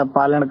ਜਿਨ੍ਹਾਂ ਦਾ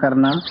ਪਾਲਣ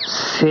ਕਰਨਾ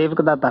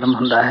ਸੇਵਕ ਦਾ ਧਰਮ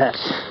ਹੁੰਦਾ ਹੈ.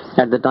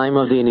 At the time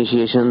of the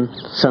initiation,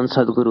 Sant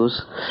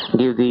Sadgurus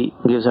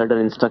give certain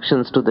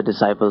instructions to the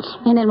disciples.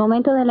 En el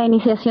momento de la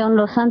iniciación,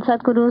 los Sant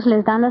Sadgurus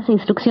les dan las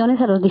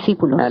instrucciones a los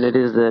discípulos. And it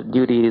is the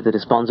duty, the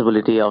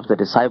responsibility of the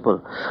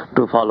disciple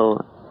to follow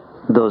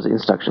those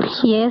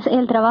instructions. Y es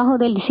el trabajo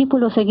del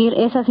discípulo seguir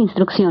esas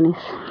instrucciones.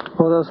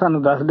 ਉਦੋਂ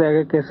ਸਾਨੂੰ ਦੱਸਦੇ ਹੈ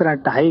ਕਿ ਕਿਸ ਤਰ੍ਹਾਂ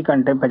 2.5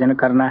 ਘੰਟੇ ਭਜਨ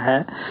ਕਰਨਾ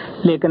ਹੈ,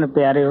 ਲੇਕਿਨ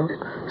ਪਿਆਰਿਓ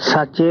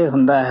ਸੱਚ ਇਹ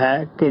ਹੁੰਦਾ ਹੈ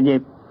ਕਿ ਜੇ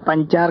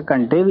 5-4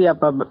 ਘੰਟੇ ਵੀ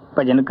ਆਪਾਂ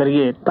ਭਜਨ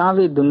ਕਰੀਏ ਤਾਂ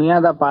ਵੀ ਦੁਨੀਆ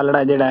ਦਾ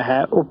ਪਾਲੜਾ ਜਿਹੜਾ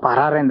ਹੈ ਉਹ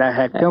ਭਾਰਾ ਰਹਿੰਦਾ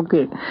ਹੈ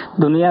ਕਿਉਂਕਿ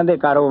ਦੁਨੀਆ ਦੇ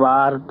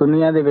ਕਾਰੋਬਾਰ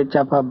ਦੁਨੀਆ ਦੇ ਵਿੱਚ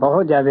ਆਪਾਂ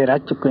ਬਹੁਤ ਜ਼ਿਆਦਾ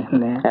ਰੱਜ ਚੁੱਕੇ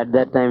ਹੁੰਦੇ ਹਾਂ. At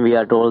that time we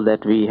are told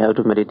that we have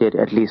to meditate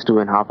at least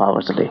 2.5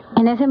 hours a day.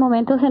 En ese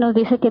momento se nos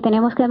dice que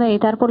tenemos que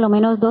meditar por lo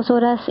menos 2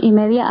 horas y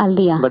media al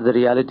día. But the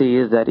reality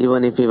is that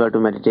even if we were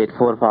to meditate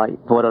 4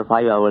 or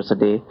 5 hours a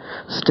day,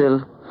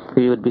 still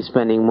we would be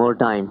spending more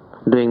time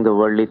doing the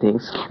worldly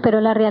things.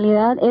 Pero la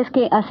realidad es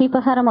que así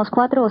pasáramos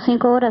 4 o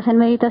 5 horas en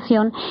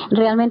meditación,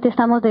 realmente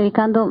estamos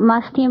dedicando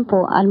más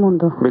tiempo al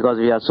mundo. Because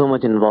we are so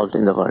much involved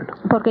in the world.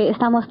 Porque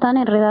estamos tan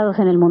enredados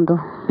en el mundo.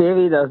 ਇਹ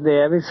ਵੀ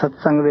ਦੱਸਦੇ ਆ ਵੀ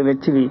ਸਤਸੰਗ ਦੇ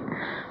ਵਿੱਚ ਵੀ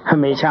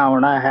ਹਮੇਸ਼ਾ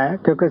ਆਉਣਾ ਹੈ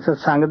ਕਿਉਂਕਿ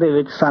ਸਤਸੰਗ ਦੇ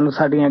ਵਿੱਚ ਸਾਨੂੰ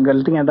ਸਾਡੀਆਂ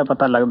ਗਲਤੀਆਂ ਦਾ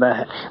ਪਤਾ ਲੱਗਦਾ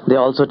ਹੈ. They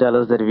also tell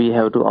us that we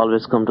have to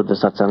always come to the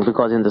satsang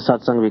because in the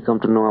satsang we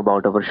come to know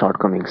about our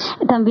shortcomings.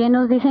 También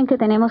nos dicen que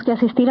tenemos que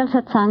asistir al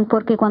satsang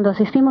porque cuando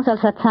asistimos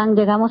al satsang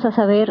llegamos a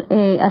saber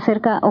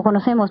acerca o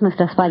conocemos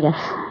nuestras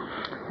fallas.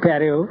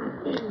 ਪਿਆਰਿਓ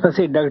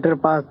ਅਸੀਂ doctor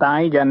ਪਾਸ ਤਾਂ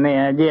ਹੀ ਜਾਂਦੇ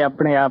ਹਾਂ ਜੇ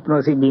ਆਪਣੇ ਆਪ ਨੂੰ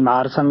ਅਸੀਂ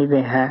ਬਿਮਾਰ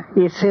ਸਮਝਦੇ ਹਾਂ.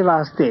 ਇਸੇ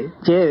ਵਾਸਤੇ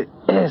ਜੇ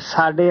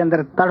ਸਾਡੇ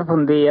ਅੰਦਰ ਤੜਫ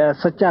ਹੁੰਦੀ ਹੈ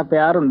ਸੱਚਾ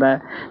ਪਿਆਰ ਹੁੰਦਾ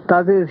ਹੈ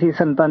ਤਾਂ ਅਸੀਂ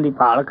ਸੰਤਾਂ ਦੀ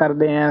ਭਾਲ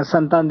ਕਰਦੇ ਹਾਂ,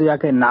 ਸੰਤਾਂ ਨੂੰ ਜਾ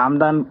ਕੇ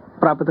ਨਾਮਦਾਨ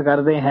ਪ੍ਰਾਪਤ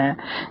ਕਰਦੇ ਹਾਂ.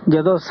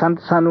 ਜਦੋਂ ਸੰਤ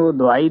ਸਾਨੂੰ ਉਹ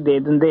ਦਵਾਈ ਦੇ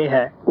ਦਿੰਦੇ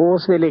ਹੈ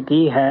ਉਸ ਵੇਲੇ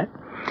ਕੀ ਹੈ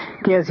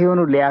ਕਿ ਅਸੀਂ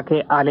ਉਹਨੂੰ ਲਿਆ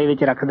ਕੇ ਆਲੇ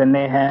ਵਿੱਚ ਰੱਖ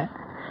ਦਿੰਦੇ ਹਾਂ.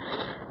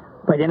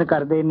 ਭਜਨ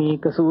ਕਰਦੇ ਨਹੀਂ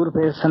ਕਸੂਰ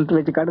ਫਿਰ ਸੰਤ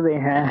ਵਿੱਚ ਕੱਢਦੇ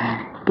ਹਾਂ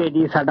ਕਿ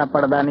ਜੀ ਸਾਡਾ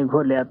ਪਰਦਾ ਨਹੀਂ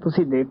ਖੋਲਿਆ.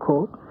 ਤੁਸੀਂ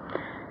ਦੇਖੋ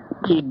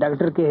ਕਿ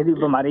ਡਾਕਟਰ ਕਿਸੇ ਦੀ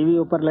ਬਿਮਾਰੀ ਵੀ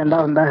ਉੱਪਰ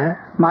ਲੈਂਦਾ ਹੁੰਦਾ ਹੈ.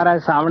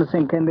 ਮਹਾਰਾਜ ਸਾਵਣ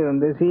ਸਿੰਘ ਕਹਿੰਦੇ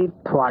ਹੁੰਦੇ ਸੀ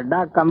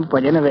ਤੁਹਾਡਾ ਕੰਮ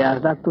ਭਜਨ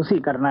ਅਭਿਆਸ ਦਾ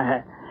ਤੁਸੀਂ ਕਰਨਾ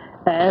ਹੈ,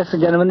 ਐਸ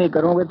ਜਨਮ ਨਹੀਂ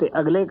ਕਰੋਗੇ ਤੇ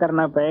ਅਗਲੇ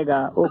ਕਰਨਾ ਪਏਗਾ.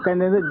 ਉਹ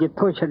ਕਹਿੰਦੇ ਨੇ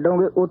ਜਿੱਥੋਂ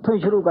ਛੱਡੋਗੇ ਉੱਥੋਂ ਹੀ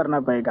ਸ਼ੁਰੂ ਕਰਨਾ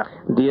ਪਏਗਾ.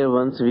 Dear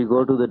ones, we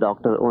go to the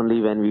doctor only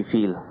when we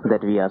feel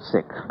that we are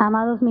sick.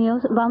 Amados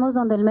míos, vamos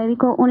donde el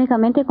médico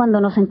únicamente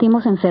cuando nos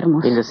sentimos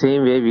enfermos. In the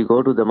same way we go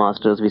to the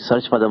masters, we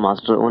search for the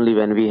master only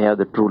when we have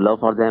the true love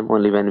for them,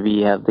 only when we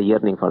have the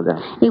yearning for them.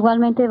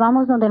 Igualmente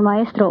vamos donde el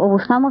maestro o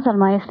buscamos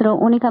al maestro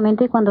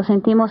únicamente cuando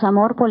sentimos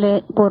amor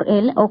por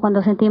él o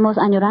cuando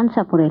sentimos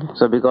añoranza por él.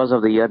 So because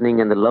of the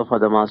yearning and the love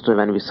for the master,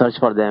 when we search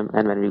for them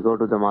and when we go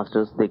to the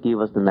masters, they give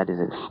us the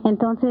medicine.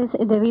 Entonces,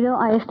 debido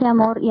a este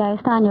amor y a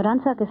esta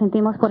añoranza que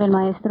sentimos por el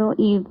maestro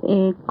y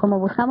como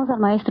buscamos al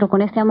maestro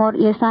con este amor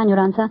y esta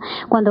añoranza,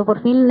 cuando por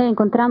fin le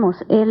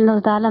encontramos, él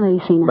nos da la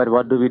medicina. But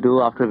what do we do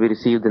after we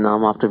receive the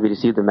naam, after we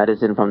receive the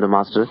medicine from the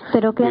master?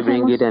 We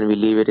bring it and we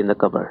leave it in the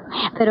cupboard.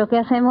 Pero ¿qué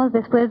hacemos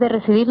después de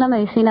recibir la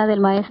medicina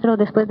del maestro,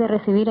 después de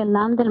recibir el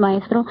naam del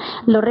maestro?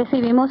 Lo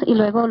recibimos y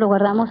luego lo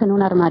guardamos en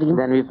un armario.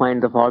 Then we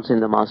find the faults in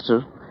the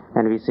master.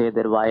 And we say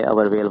that why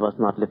our veil was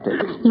not lifted.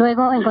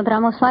 Luego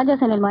encontramos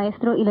fallas en el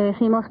maestro y le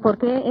decimos por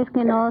qué es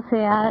que no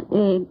se ha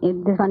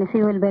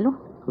desvanecido el velo.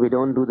 We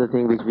don't do the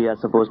thing which we are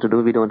supposed to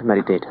do. We don't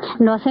meditate.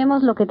 No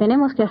hacemos lo que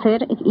tenemos que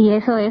hacer y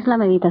eso es la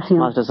meditación.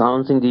 Master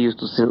Sawan Singh Ji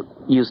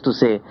used to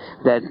say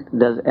that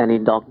does any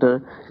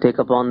doctor take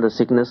upon the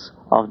sickness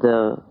of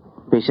the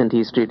patient he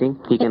is treating?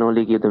 He can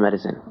only give the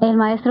medicine. El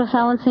maestro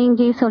Sawan Singh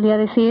Ji solía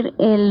decir,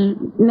 ¿el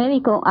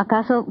médico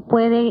acaso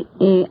puede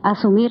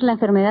asumir la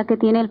enfermedad que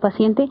tiene el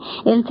paciente?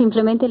 Él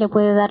simplemente le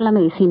puede dar la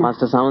medicina.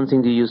 Master Sawan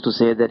Singh Ji used to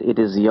say that it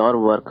is your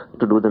work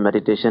to do the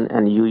meditation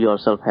and you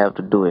yourself have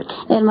to do it.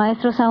 El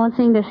maestro Sawan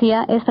Singh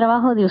decía, es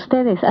trabajo de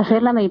ustedes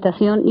hacer la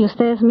meditación y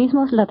ustedes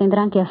mismos la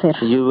tendrán que hacer.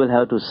 You will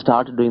have to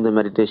start doing the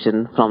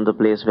meditation from the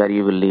place where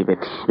you will leave it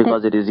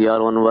because it is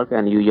your own work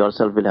and you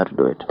yourself will have to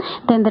do it.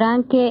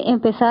 Tendrán que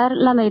empezar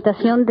la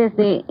meditación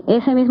desde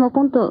ese mismo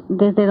punto,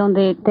 desde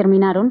donde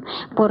terminaron,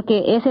 porque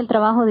es el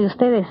trabajo de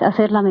ustedes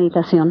hacer la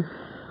meditación.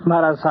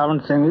 ਮਹਾਰਾਜ ਸਾਵਣ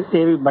ਸਿੰਘ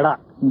ਇਹ ਵੀ ਬੜਾ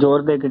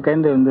ਜ਼ੋਰ ਦੇ ਕੇ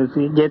ਕਹਿੰਦੇ ਹੁੰਦੇ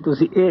ਸੀ, ਜੇ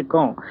ਤੁਸੀਂ ਇਹ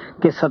ਕਹੋ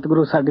ਕਿ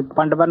ਸਤਿਗੁਰੂ ਸਾਡੀ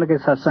ਪੰਡ ਬੰਨ ਕੇ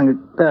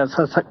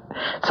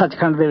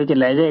ਸੱਚਖੰਡ ਦੇ ਵਿੱਚ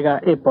ਲੈ ਜਾਏਗਾ,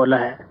 ਇਹ ਪੁੱਲ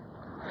ਹੈ.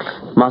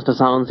 Master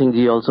Sawan Singh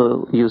Ji also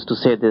used to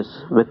say this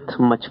with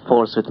much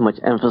force, with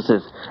much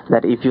emphasis,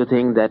 that if you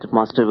think that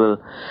Master will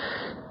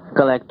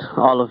collect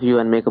all of you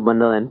and make a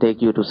bundle and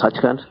take you to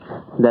Sachkhand,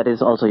 that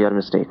is also your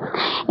mistake.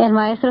 El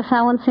maestro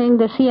Sawan Singh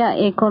decía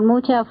con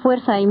mucha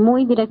fuerza y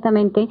muy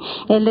directamente,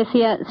 él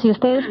decía, si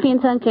ustedes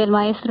piensan que el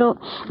maestro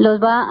los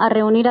va a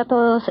reunir a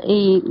todos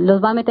y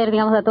los va a meter,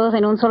 digamos, a todos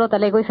en un solo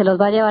talego y se los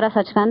va a llevar a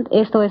Sachkhand,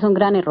 esto es un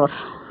gran error.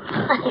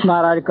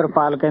 ਮਹਾਰਾਜ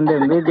ਕਿਰਪਾਲ ਕਹਿੰਦੇ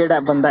ਹੁੰਦੇ, ਜਿਹੜਾ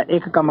ਬੰਦਾ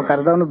ਇੱਕ ਕੰਮ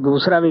ਕਰਦਾ ਉਹਨੂੰ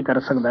ਦੂਸਰਾ ਵੀ ਕਰ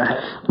ਸਕਦਾ ਹੈ.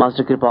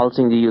 Master Kirpal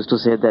Singh Ji used to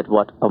say that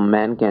what a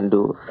man can do,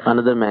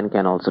 another man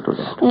can also do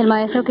that. El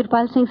maestro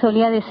Kirpal Singh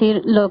solía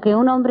decir, lo que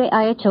un hombre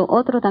ha hecho,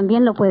 otro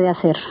también lo puede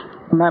hacer.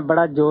 ਮੈਂ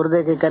ਬੜਾ ਜ਼ੋਰ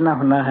ਦੇ ਕੇ ਕਹਿਣਾ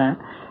ਹੁੰਦਾ ਹੈ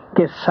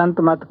ਕਿ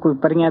ਸੰਤ ਮਤ ਕੋਈ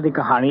ਪਰੀਆਂ ਦੀ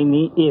ਕਹਾਣੀ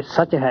ਨਹੀਂ, ਇਹ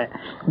ਸੱਚ ਹੈ.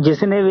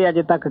 ਜਿਸ ਨੇ ਵੀ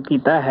ਅਜੇ ਤੱਕ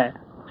ਕੀਤਾ ਹੈ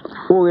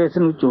ਉਹ ਇਸ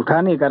ਨੂੰ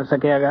ਝੂਠਾ ਨਹੀਂ ਕਰ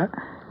ਸਕਿਆਗਾ.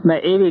 ਮੈਂ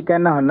ਇਹ ਵੀ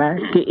ਕਹਿਣਾ ਹੁੰਦਾ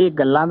ਕਿ ਇਹ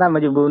ਗੱਲਾਂ ਦਾ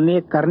ਮਜਬੂਨ ਨਹੀਂ,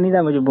 ਇਹ ਕਰਨੀ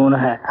ਦਾ ਮਜਬੂਨ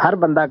ਹੈ. ਹਰ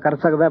ਬੰਦਾ ਕਰ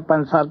ਸਕਦਾ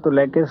 5 ਸਾਲ ਤੋਂ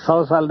ਲੈ ਕੇ 100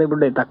 ਸਾਲ ਦੇ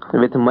ਬੁੱਢੇ ਤੱਕ.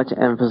 With much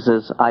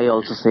emphasis, I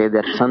also say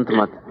that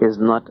Santmat is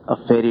not a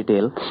fairy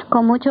tale.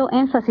 Con mucho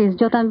énfasis,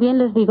 yo también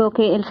les digo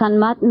que el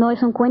Sanmat no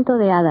es un cuento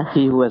de hadas.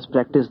 He who has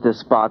practiced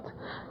this path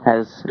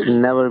has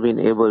never been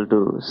able to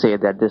say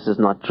that this is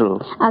not true.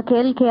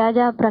 Aquel que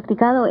haya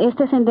practicado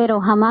este sendero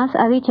jamás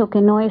ha dicho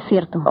que no es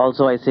cierto.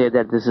 Also, I say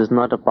that this is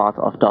not a path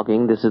of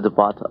talking, this is the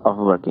path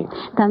of working.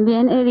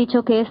 También he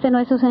dicho que este no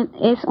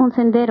es un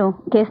sendero,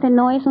 que este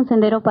no es un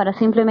sendero para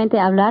simplemente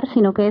hablar,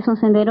 sino que es un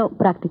sendero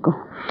práctico.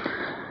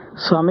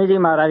 Swami ji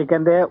महाराज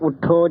कहते हैं,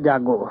 उठो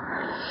जागो,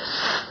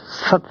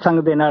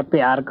 सत्संग ਦੇ ਨਾਲ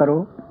ਪਿਆਰ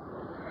ਕਰੋ.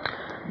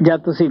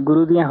 ਜਦ ਤੁਸੀਂ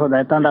ਗੁਰੂ ਦੀਆਂ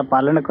ਹਦਾਇਤਾਂ ਦਾ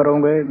ਪਾਲਣ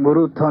ਕਰੋਗੇ,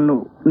 ਗੁਰੂ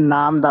ਤੁਹਾਨੂੰ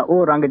ਨਾਮ ਦਾ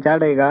ਉਹ ਰੰਗ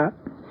ਚਾੜੇਗਾ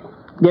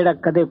ਜਿਹੜਾ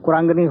ਕਦੇ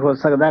ਕੁਰੰਗ ਨਹੀਂ ਹੋ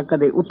ਸਕਦਾ,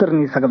 ਕਦੇ ਉਤਰ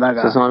ਨਹੀਂ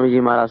ਸਕਦਾਗਾ. So Swami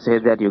Ji Maharaj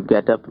said that you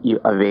get up,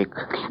 you awake,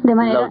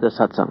 love the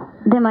satsang.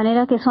 De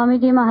manera que Swami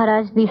Ji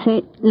Maharaj dice,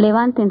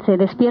 levántense,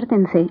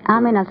 despiértense,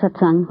 amen al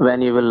satsang.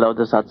 When you will love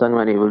the satsang,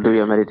 when you will do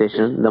your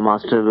meditation, the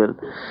master will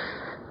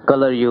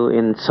color you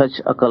in such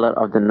a color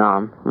of the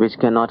Naam which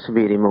cannot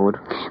be removed.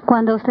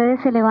 Cuando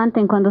ustedes se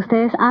levanten, cuando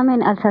ustedes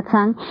amen al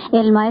satsang,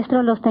 el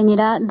maestro los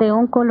teñirá de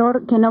un color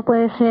que no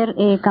puede ser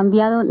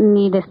cambiado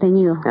ni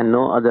desteñido. And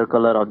no other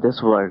color of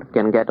this world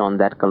can get on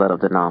that color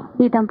of the Naam.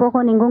 Y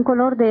tampoco ningún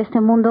color de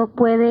este mundo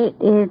puede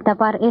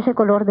tapar ese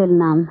color del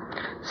Naam.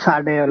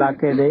 ਸਾਡੇ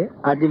ਇਲਾਕੇ ਦੇ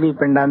ਅੱਜ ਵੀ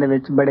ਪਿੰਡਾਂ ਦੇ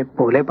ਵਿੱਚ ਬੜੇ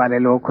ਭੋਲੇ ਭਾਲੇ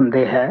ਲੋਕ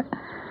ਹੁੰਦੇ ਹੈ.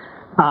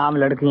 ਆਮ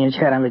ਲੜਕੀਆਂ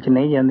ਸ਼ਹਿਰਾਂ ਵਿੱਚ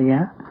ਨਹੀਂ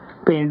ਜਾਂਦੀਆਂ.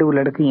 ਪੇਂਡੂ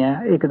ਲੜਕੀਆਂ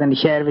ਇੱਕ ਦਿਨ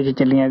ਸ਼ਹਿਰ ਵਿੱਚ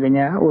ਚਲੀਆਂ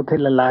ਗਈਆਂ. ਉੱਥੇ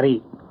ਲਲਾਰੀ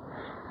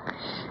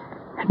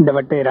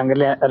ਦੁਪੱਟੇ ਰੰਗ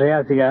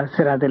ਰਿਹਾ ਸੀਗਾ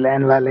ਸਿਰਾਂ ਤੇ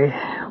ਲੈਣ ਵਾਲੇ.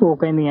 ਉਹ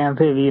ਕਹਿੰਦੀਆਂ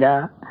ਫੇ ਵੀਰਾ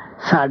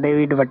ਸਾਡੇ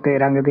ਵੀ ਦੁਪੱਟੇ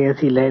ਰੰਗ ਦੇ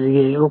ਅਸੀਂ ਲੈ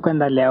ਲਈਏ. ਉਹ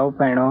ਕਹਿੰਦਾ ਲਿਆਓ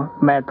ਭੈਣੋ,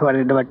 ਮੈਂ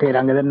ਤੁਹਾਡੇ ਦੁਪੱਟੇ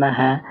ਰੰਗ ਦਿੰਦਾ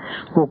ਹੈ.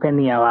 ਉਹ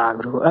ਕਹਿੰਦੀਆਂ ਵਾਹ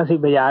ਗੁਰੂ, ਅਸੀਂ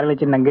ਬਾਜ਼ਾਰ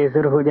ਵਿੱਚ ਨੰਗੇ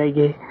ਸਿਰ ਹੋ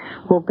ਜਾਈਏ.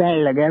 ਉਹ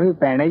ਕਹਿਣ ਲੱਗਿਆ ਵੀ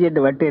ਭੈਣੇ ਜੇ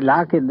ਦੁਪੱਟੇ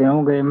ਲਾ ਕੇ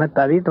ਦਿਓਗੇ ਮੈਂ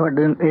ਤਦ ਹੀ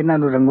ਤੁਹਾਡੇ ਇਹਨਾਂ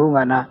ਨੂੰ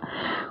ਰੰਗੂਗਾ ਨਾ.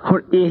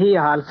 ਹੁਣ ਇਹੀ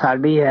ਹਾਲ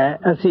ਸਾਡੀ ਹੈ.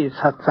 ਅਸੀਂ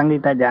ਸਤਸੰਗੀ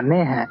ਤਾਂ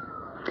ਜਾਣੇ ਹੈ,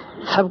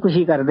 ਸਭ ਕੁਝ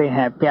ਹੀ ਕਰਦੇ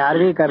ਹੈ, ਪਿਆਰ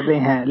ਵੀ ਕਰਦੇ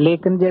ਹੈ,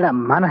 ਲੇਕਿਨ ਜਿਹੜਾ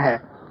ਮਨ ਹੈ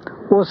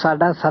ਉਹ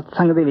ਸਾਡਾ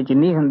ਸਤਸੰਗ ਦੇ ਵਿੱਚ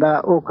ਨਹੀਂ ਹੁੰਦਾ,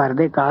 ਉਹ ਘਰ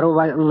ਦੇ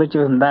ਕਾਰੋਬਾਰ ਵਿੱਚ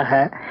ਹੁੰਦਾ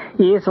ਹੈ.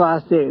 ਇਸ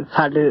ਵਾਸਤੇ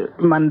ਸਾਡੇ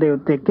ਮਨ ਦੇ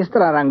ਉੱਤੇ ਕਿਸ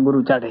ਤਰ੍ਹਾਂ ਰੰਗ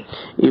ਗੁਰੂ ਚੜੇ.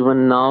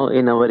 Even now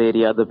in our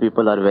area the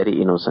people are very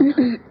innocent.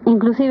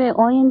 Inclusive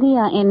hoy en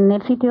día en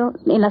el sitio,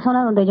 en la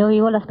zona donde yo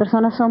vivo, las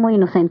personas son muy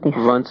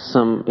inocentes. Once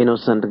some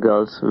innocent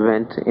girls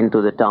went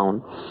into the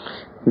town.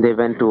 They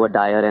went to a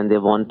dyer and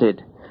they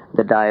wanted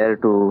the dyer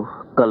to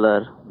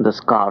color the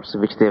scarves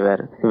which they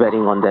were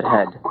wearing on their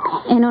head.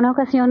 En una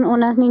ocasión,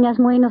 unas niñas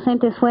muy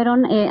inocentes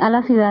fueron a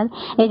la ciudad.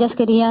 Ellas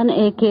querían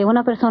que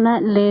una persona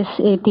les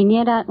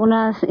tiñera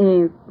unas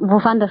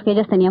bufandas que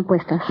ellas tenían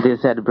puestas. They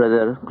said,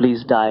 brother,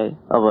 please dye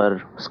our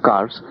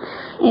scarves.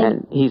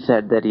 And he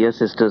said that, yes,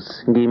 sisters,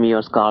 give me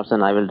your scarves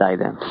and I will dye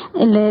them.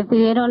 Le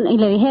pidieron y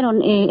le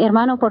dijeron,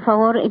 hermano, por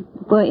favor,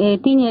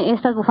 tiñe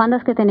estas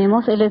bufandas que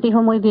tenemos. Él les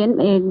dijo, muy bien,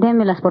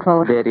 démelas, por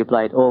favor. They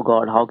replied, oh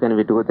God, how can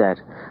we do that?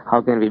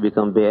 How can we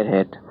become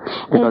barehead?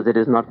 Because it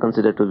is not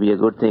considered to be a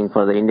good thing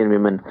for the Indian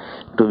women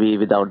to be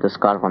without the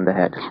scarf on the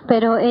head.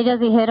 Pero ellas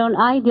dijeron,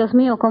 ay Dios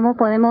mío, ¿cómo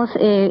podemos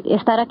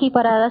estar aquí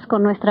paradas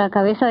con nuestra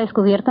cabeza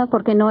descubierta?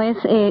 Porque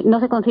no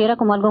se considera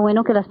como algo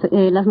bueno que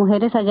las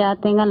mujeres allá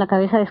tengan la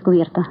cabeza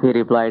descubierta. He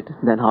replied,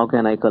 then how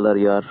can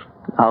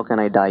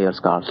I dye your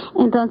scarves?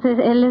 Entonces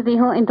él les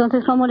dijo,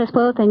 entonces ¿cómo les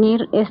puedo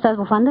teñir estas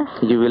bufandas?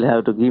 You will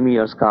have to give me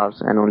your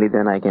scarves and only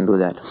then I can do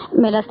that.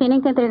 Me las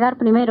tienen que entregar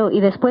primero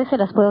y después se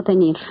las puedo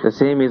teñir. The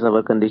same is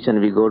our condition.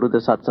 We go to the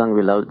satsang,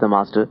 we love the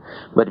master,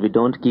 but we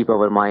don't keep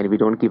our mind, we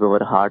don't keep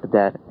our heart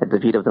there at the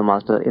feet of the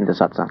master in the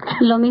satsang.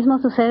 Lo mismo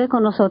sucede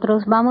con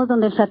nosotros. Vamos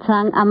donde el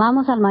satsang,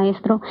 amamos al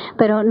maestro,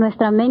 pero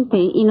nuestra mente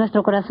y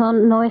nuestro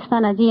corazón no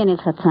están allí en el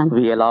satsang.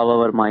 We allow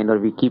our mind or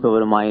we keep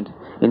our mind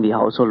in the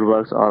household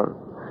works or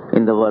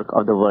in the work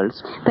of the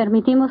worlds.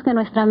 Permitimos que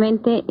nuestra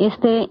mente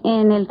esté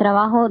en el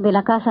trabajo de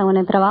la casa o en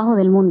el trabajo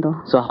del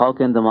mundo. So how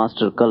can the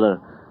Master color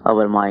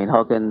our mind?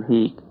 How can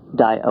he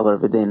dye our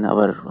within,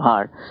 our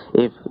heart,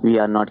 if we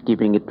are not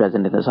keeping it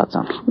present in the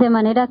satsang? De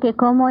manera que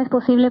cómo es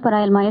posible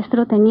para el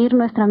maestro teñir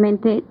nuestra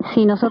mente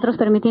si nosotros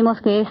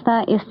permitimos que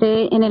ésta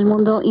esté en el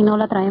mundo y no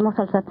la traemos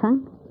al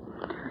satsang.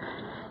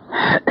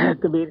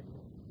 Kabir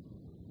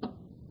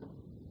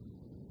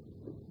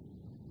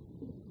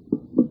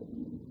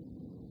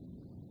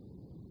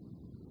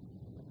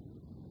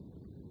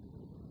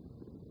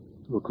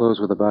We'll close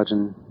with a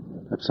bhajan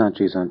of Sant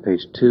Ji's on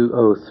page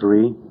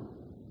 203.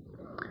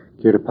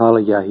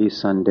 Kirpala Yahi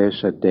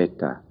Sandesha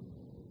Deta.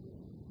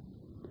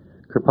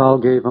 Kirpal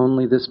gave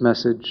only this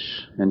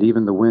message, and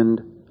even the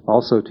wind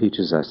also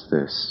teaches us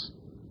this.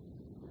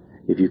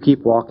 If you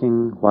keep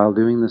walking while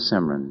doing the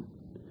Simran,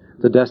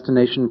 the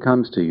destination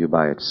comes to you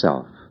by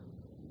itself.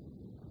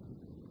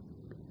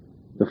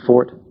 The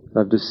fort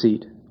of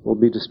deceit will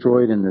be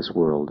destroyed in this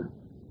world,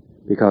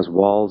 because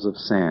walls of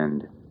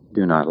sand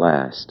do not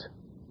last.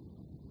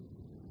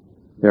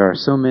 There are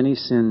so many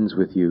sins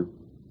with you.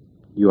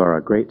 You are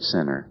a great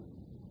sinner.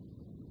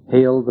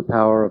 Hail the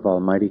power of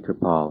Almighty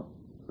Kirpal,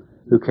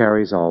 who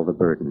carries all the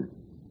burden.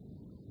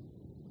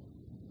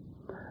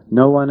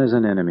 No one is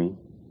an enemy.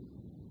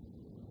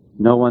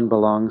 No one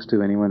belongs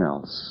to anyone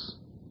else.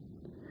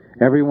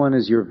 Everyone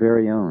is your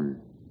very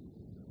own,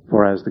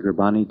 for as the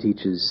Bani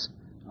teaches,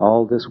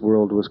 all this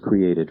world was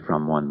created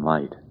from one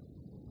light.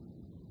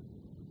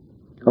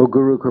 O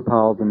Guru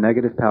Kirpal, the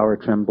negative power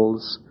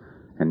trembles,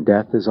 and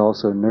death is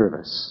also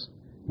nervous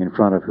in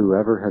front of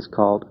whoever has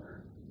caught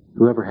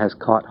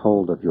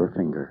hold of your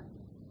finger.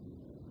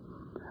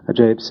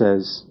 Ajayb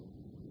says,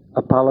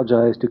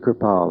 apologize to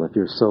Kirpal if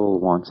your soul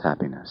wants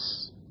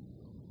happiness.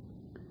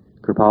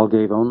 Kirpal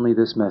gave only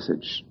this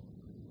message,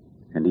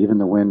 and even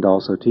the wind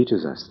also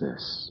teaches us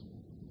this.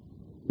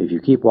 If you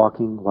keep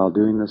walking while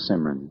doing the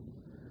Simran,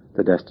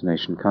 the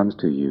destination comes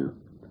to you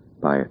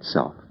by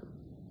itself.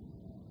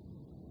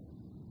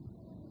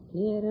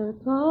 Kirpalayahi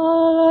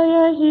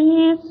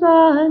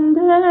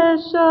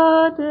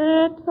sandesha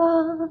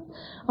deta,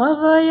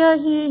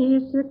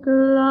 avayahi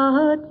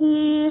siklati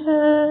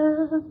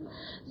hai.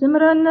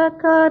 Simran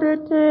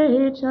karte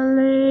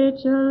chale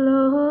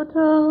chalo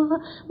to,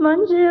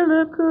 manzil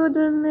kud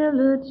mil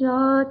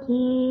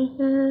jati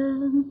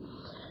hai.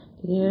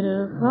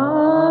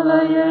 Kirpalayahi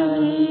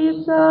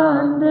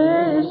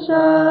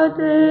sandesha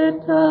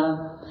deta,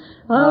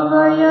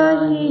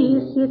 avayahi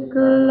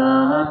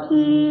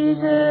siklati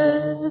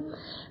hai.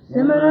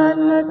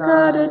 Simran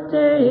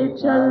karte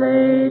chale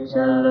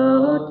chalo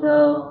to,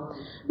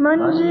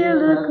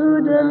 manzil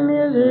kud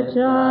mil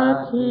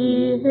jati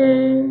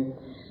hai.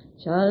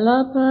 Chala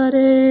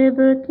pareb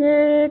ke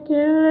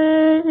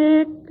kile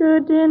ek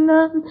din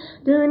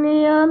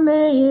duniya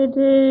mein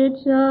de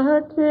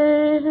jate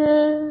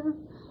hai.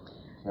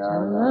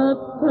 Chala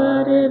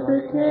pareb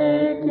ke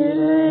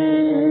kile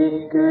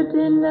ek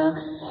din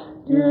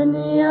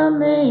duniya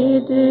mein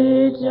de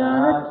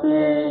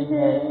jate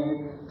hai.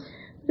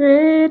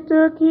 रेत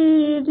की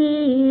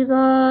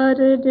दीवार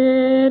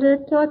देर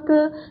तक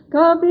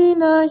कभी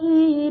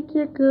नहीं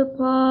टिक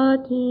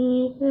पाती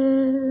है.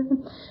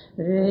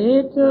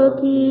 रेत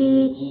की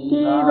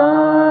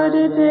दीवार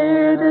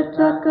देर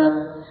तक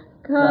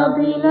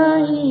कभी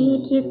नहीं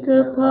टिक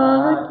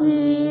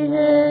पाती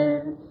है.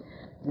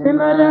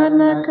 सिमरन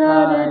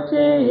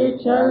करते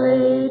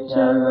चले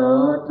चलो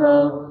तो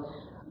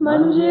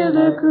मंजिल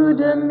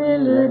खुद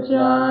मिल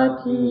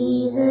जाती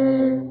है.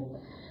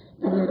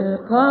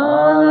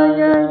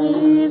 Kirpalayahi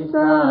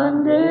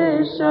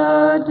sandesha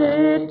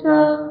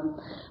deta,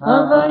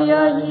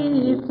 avayahi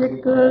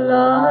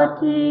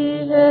siklati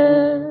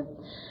hai.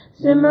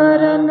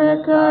 Simran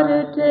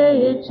karte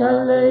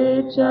chale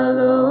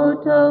chalo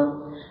to,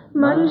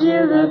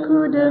 manzil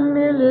khud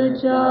mil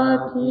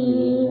jati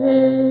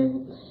hai.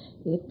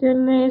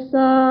 इतने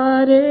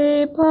सारे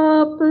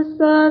पाप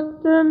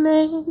साथ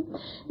में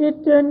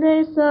इतने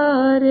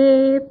सारे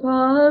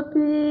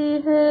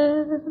पापी है.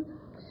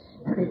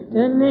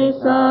 इतने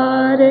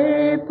सारे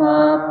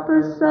पाप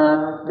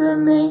साथ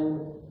में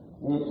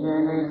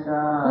इतने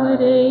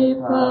सारे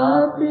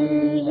पापी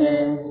है.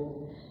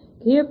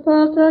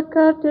 कृपा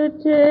कट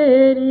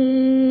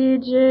तेरी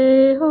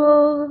जय हो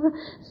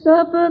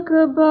सब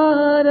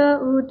खबर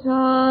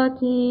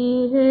उठाती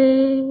है.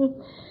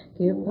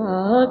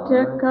 कृपा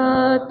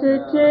कट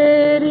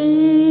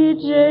तेरी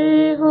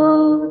जय हो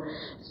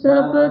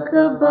सब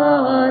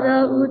खबर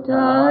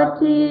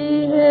उठाती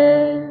है.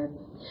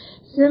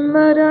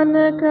 सिमरन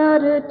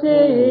करते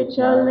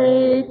चले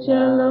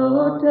चलो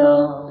तो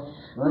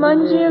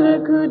मंजिल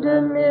खुद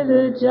मिल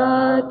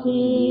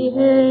जाती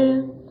है.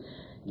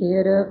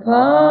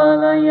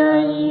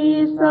 Kirpalayahi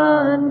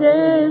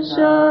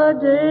sandesha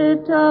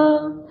deta,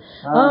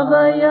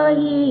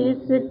 avayahi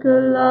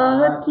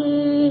siklati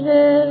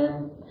hai.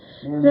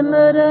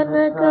 Simran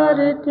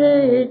karte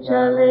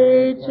chale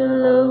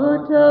chalo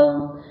to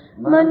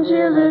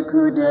manzil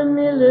khud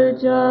mil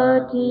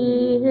jati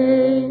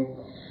hai.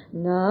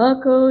 ना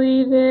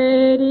कोई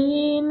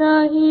वैरी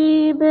ना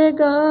ही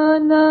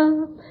बेगाना,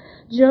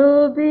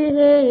 जो भी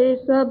है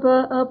सब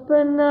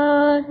अपना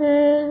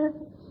है।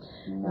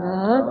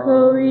 ना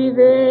कोई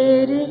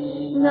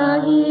वैरी ना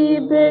ही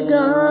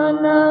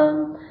बेगाना,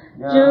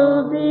 जो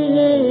भी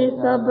है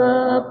सब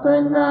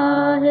अपना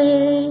है।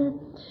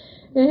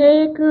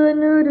 एक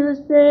नूर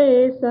से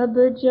सब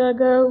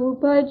जगह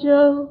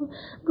उपजो,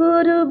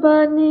 गुरु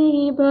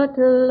बानी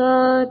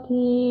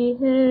बतलाती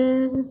है।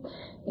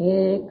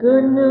 एक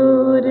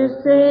नूर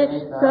से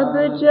सब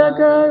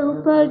जगह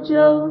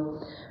उपजो,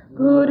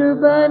 गुरु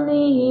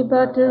बानी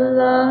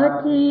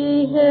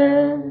बतलाती है।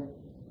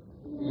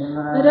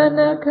 रन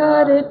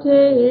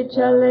करते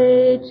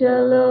चले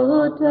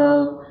चलो तो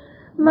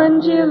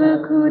मंजिल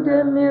खुद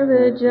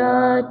मिल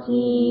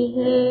जाती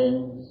है।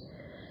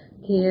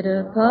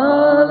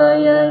 कृपाल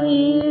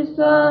यही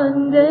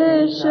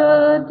संदेश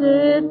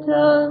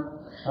देता,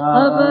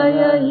 अब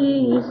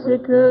यही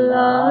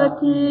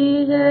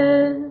सिखलाती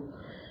है।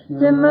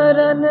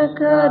 सिमरन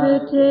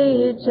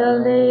करते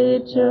चले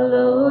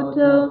चलो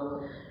तो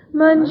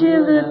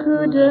मंजिल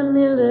खुद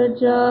मिल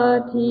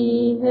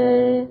जाती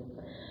है।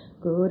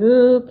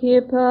 गुरु की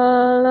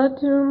पाल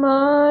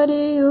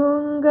तुम्हारी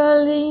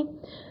उंगली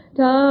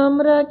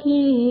थाम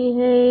रखी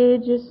है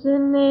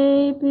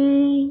जिसने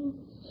भी।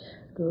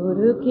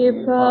 गुरु की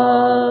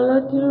पाल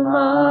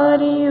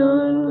तुम्हारी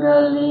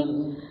उंगली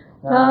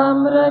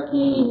थाम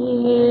रखी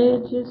है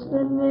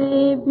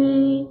जिसने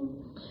भी।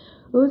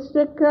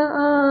 उसका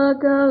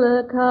आगल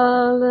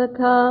खाल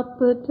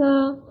कांपता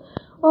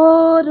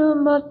और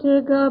मत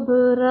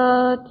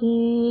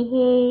घबराती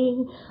है।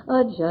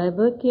 अजायब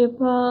के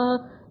पास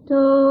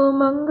तो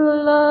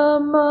मंगला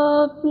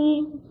माफी,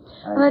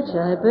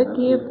 अजायब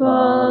के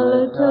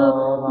पाल तो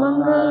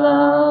मंगला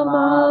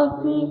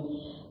माफी।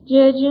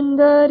 जे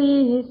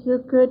जिंदड़ी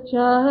सुख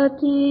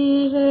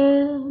चाहती है,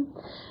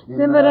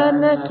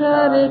 सिमरन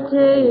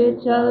करते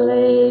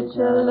चले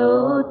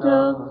चलो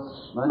तो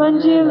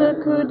मंजिल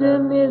खुद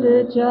मिल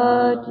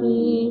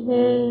जाती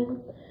है।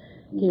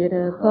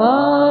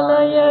 कृपाल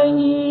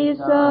यही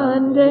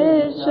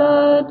संदेश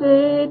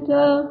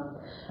देता,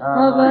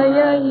 अब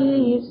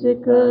यही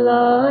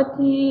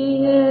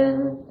सिखलाती है।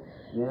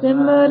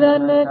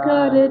 सिमरन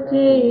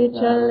करते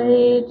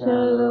चले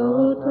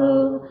चलो तो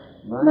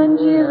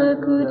मंजिल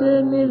खुद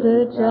मिल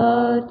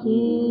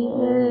जाती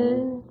है।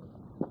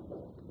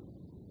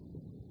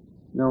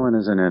 No one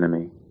is an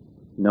enemy.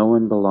 No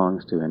one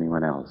belongs to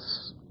anyone else.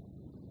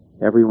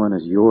 Everyone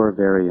is your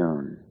very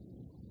own.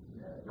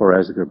 For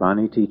as the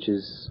Gurbani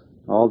teaches,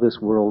 all this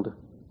world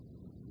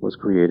was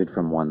created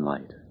from one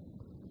light.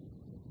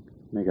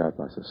 May God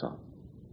bless us all.